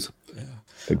other things. Yeah.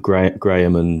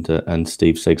 Graham and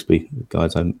Steve Segsby,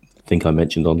 guys I think I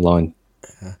mentioned online.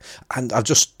 And I've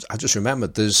just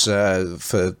remembered there's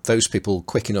for those people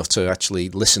quick enough to actually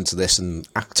listen to this and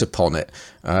act upon it,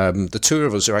 the 2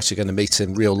 of us are actually going to meet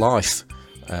in real life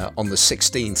on the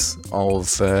 16th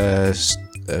of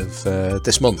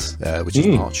this month, which is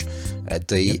March, at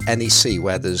the NEC,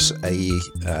 where there's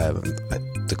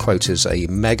the quote is a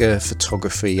mega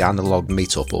photography analog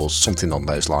meetup or something on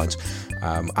those lines,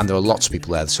 and there are lots of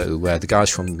people there. So the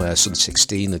guys from Sun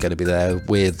 16 are going to be there.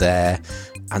 We're there.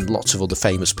 And lots of other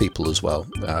famous people as well.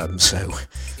 I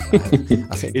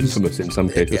think infamous in some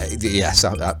cases. Yes,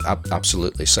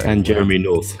 absolutely. So, and Jeremy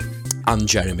North. And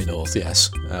Jeremy North, yes.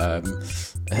 I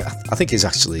think he's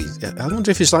actually. I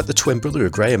wonder if he's like the twin brother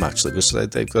of Graham, actually, because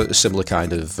they've got a similar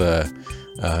kind of. You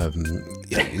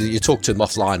talk to them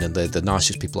offline, and they're the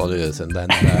nicest people on earth, and then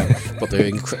but they're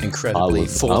incredibly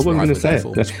forthright. I wasn't going to say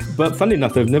it, but funny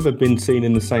enough, they've never been seen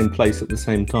in the same place at the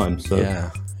same time. So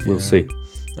we'll see.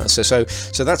 So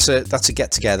that's a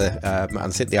get together, and I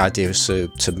think the idea is to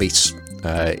meet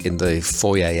in the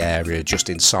foyer area, just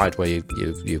inside where you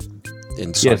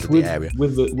inside the area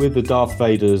with the Darth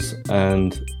Vaders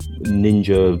and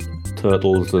Ninja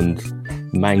Turtles and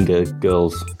manga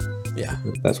girls. Yeah,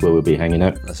 that's where we'll be hanging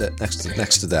out. That's it.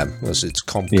 Next to them, as it's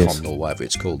Con or whatever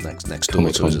it's called. Next door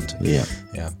to, isn't it?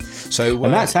 Yeah. So,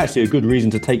 and that's actually a good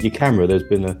reason to take your camera. There's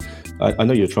been I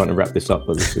know you're trying to wrap this up,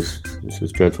 but this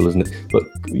is dreadful, isn't it? But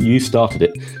you started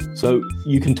it, so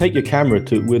you can take your camera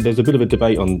to. There's a bit of a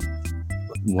debate on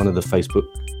one of the Facebook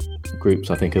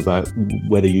groups, I think, about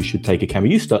whether you should take a camera.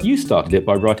 You started it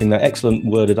by writing that excellent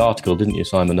worded article, didn't you,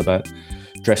 Simon, about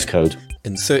dress code?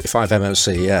 In 35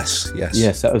 MMC, yes.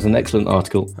 Yes, that was an excellent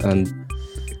article. And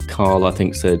Carl, I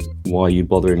think, said, why are you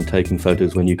bothering taking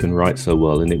photos when you can write so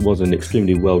well? And it was an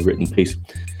extremely well-written piece.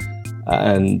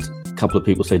 And a couple of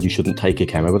people said you shouldn't take a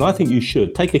camera, but I think you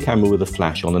should. Take a camera with a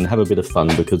flash on and have a bit of fun,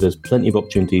 because there's plenty of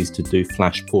opportunities to do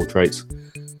flash portraits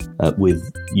with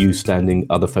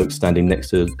other folks standing next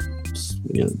to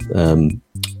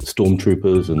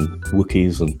stormtroopers and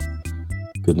Wookiees and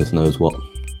goodness knows what.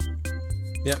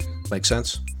 Yeah. Makes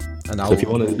sense. And so if you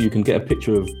want to, you can get a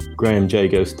picture of Graham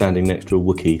Jago standing next to a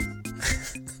Wookiee,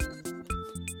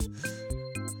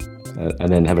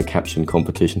 and then have a caption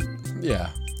competition. Yeah.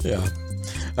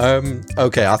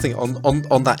 Okay, I think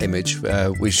on that image,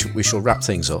 we shall wrap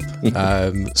things up.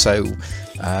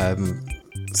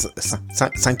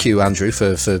 Thank you, Andrew,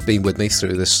 for being with me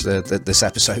through this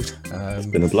episode. It's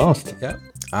been a blast. Yeah.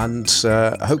 And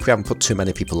I hope we haven't put too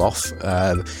many people off.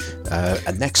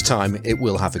 And next time it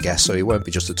will have a guest, so it won't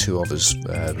be just the 2 of us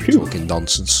talking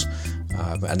nonsense.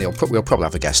 And we'll probably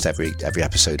have a guest every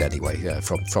episode anyway,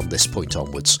 from this point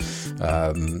onwards.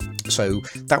 So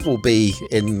that will be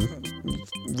in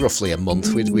roughly a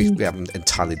month. We haven't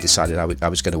entirely decided how I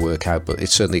was going to work out, but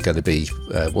it's certainly going to be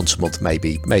once a month,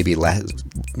 maybe less,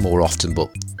 more often, but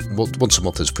once a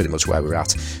month is pretty much where we're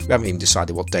at. We haven't even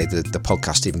decided what day the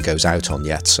podcast even goes out on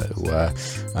yet, so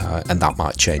and that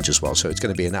might change as well. So it's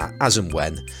going to be an as and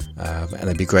when, and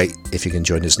it'd be great if you can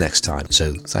join us next time.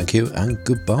 So thank you and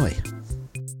goodbye.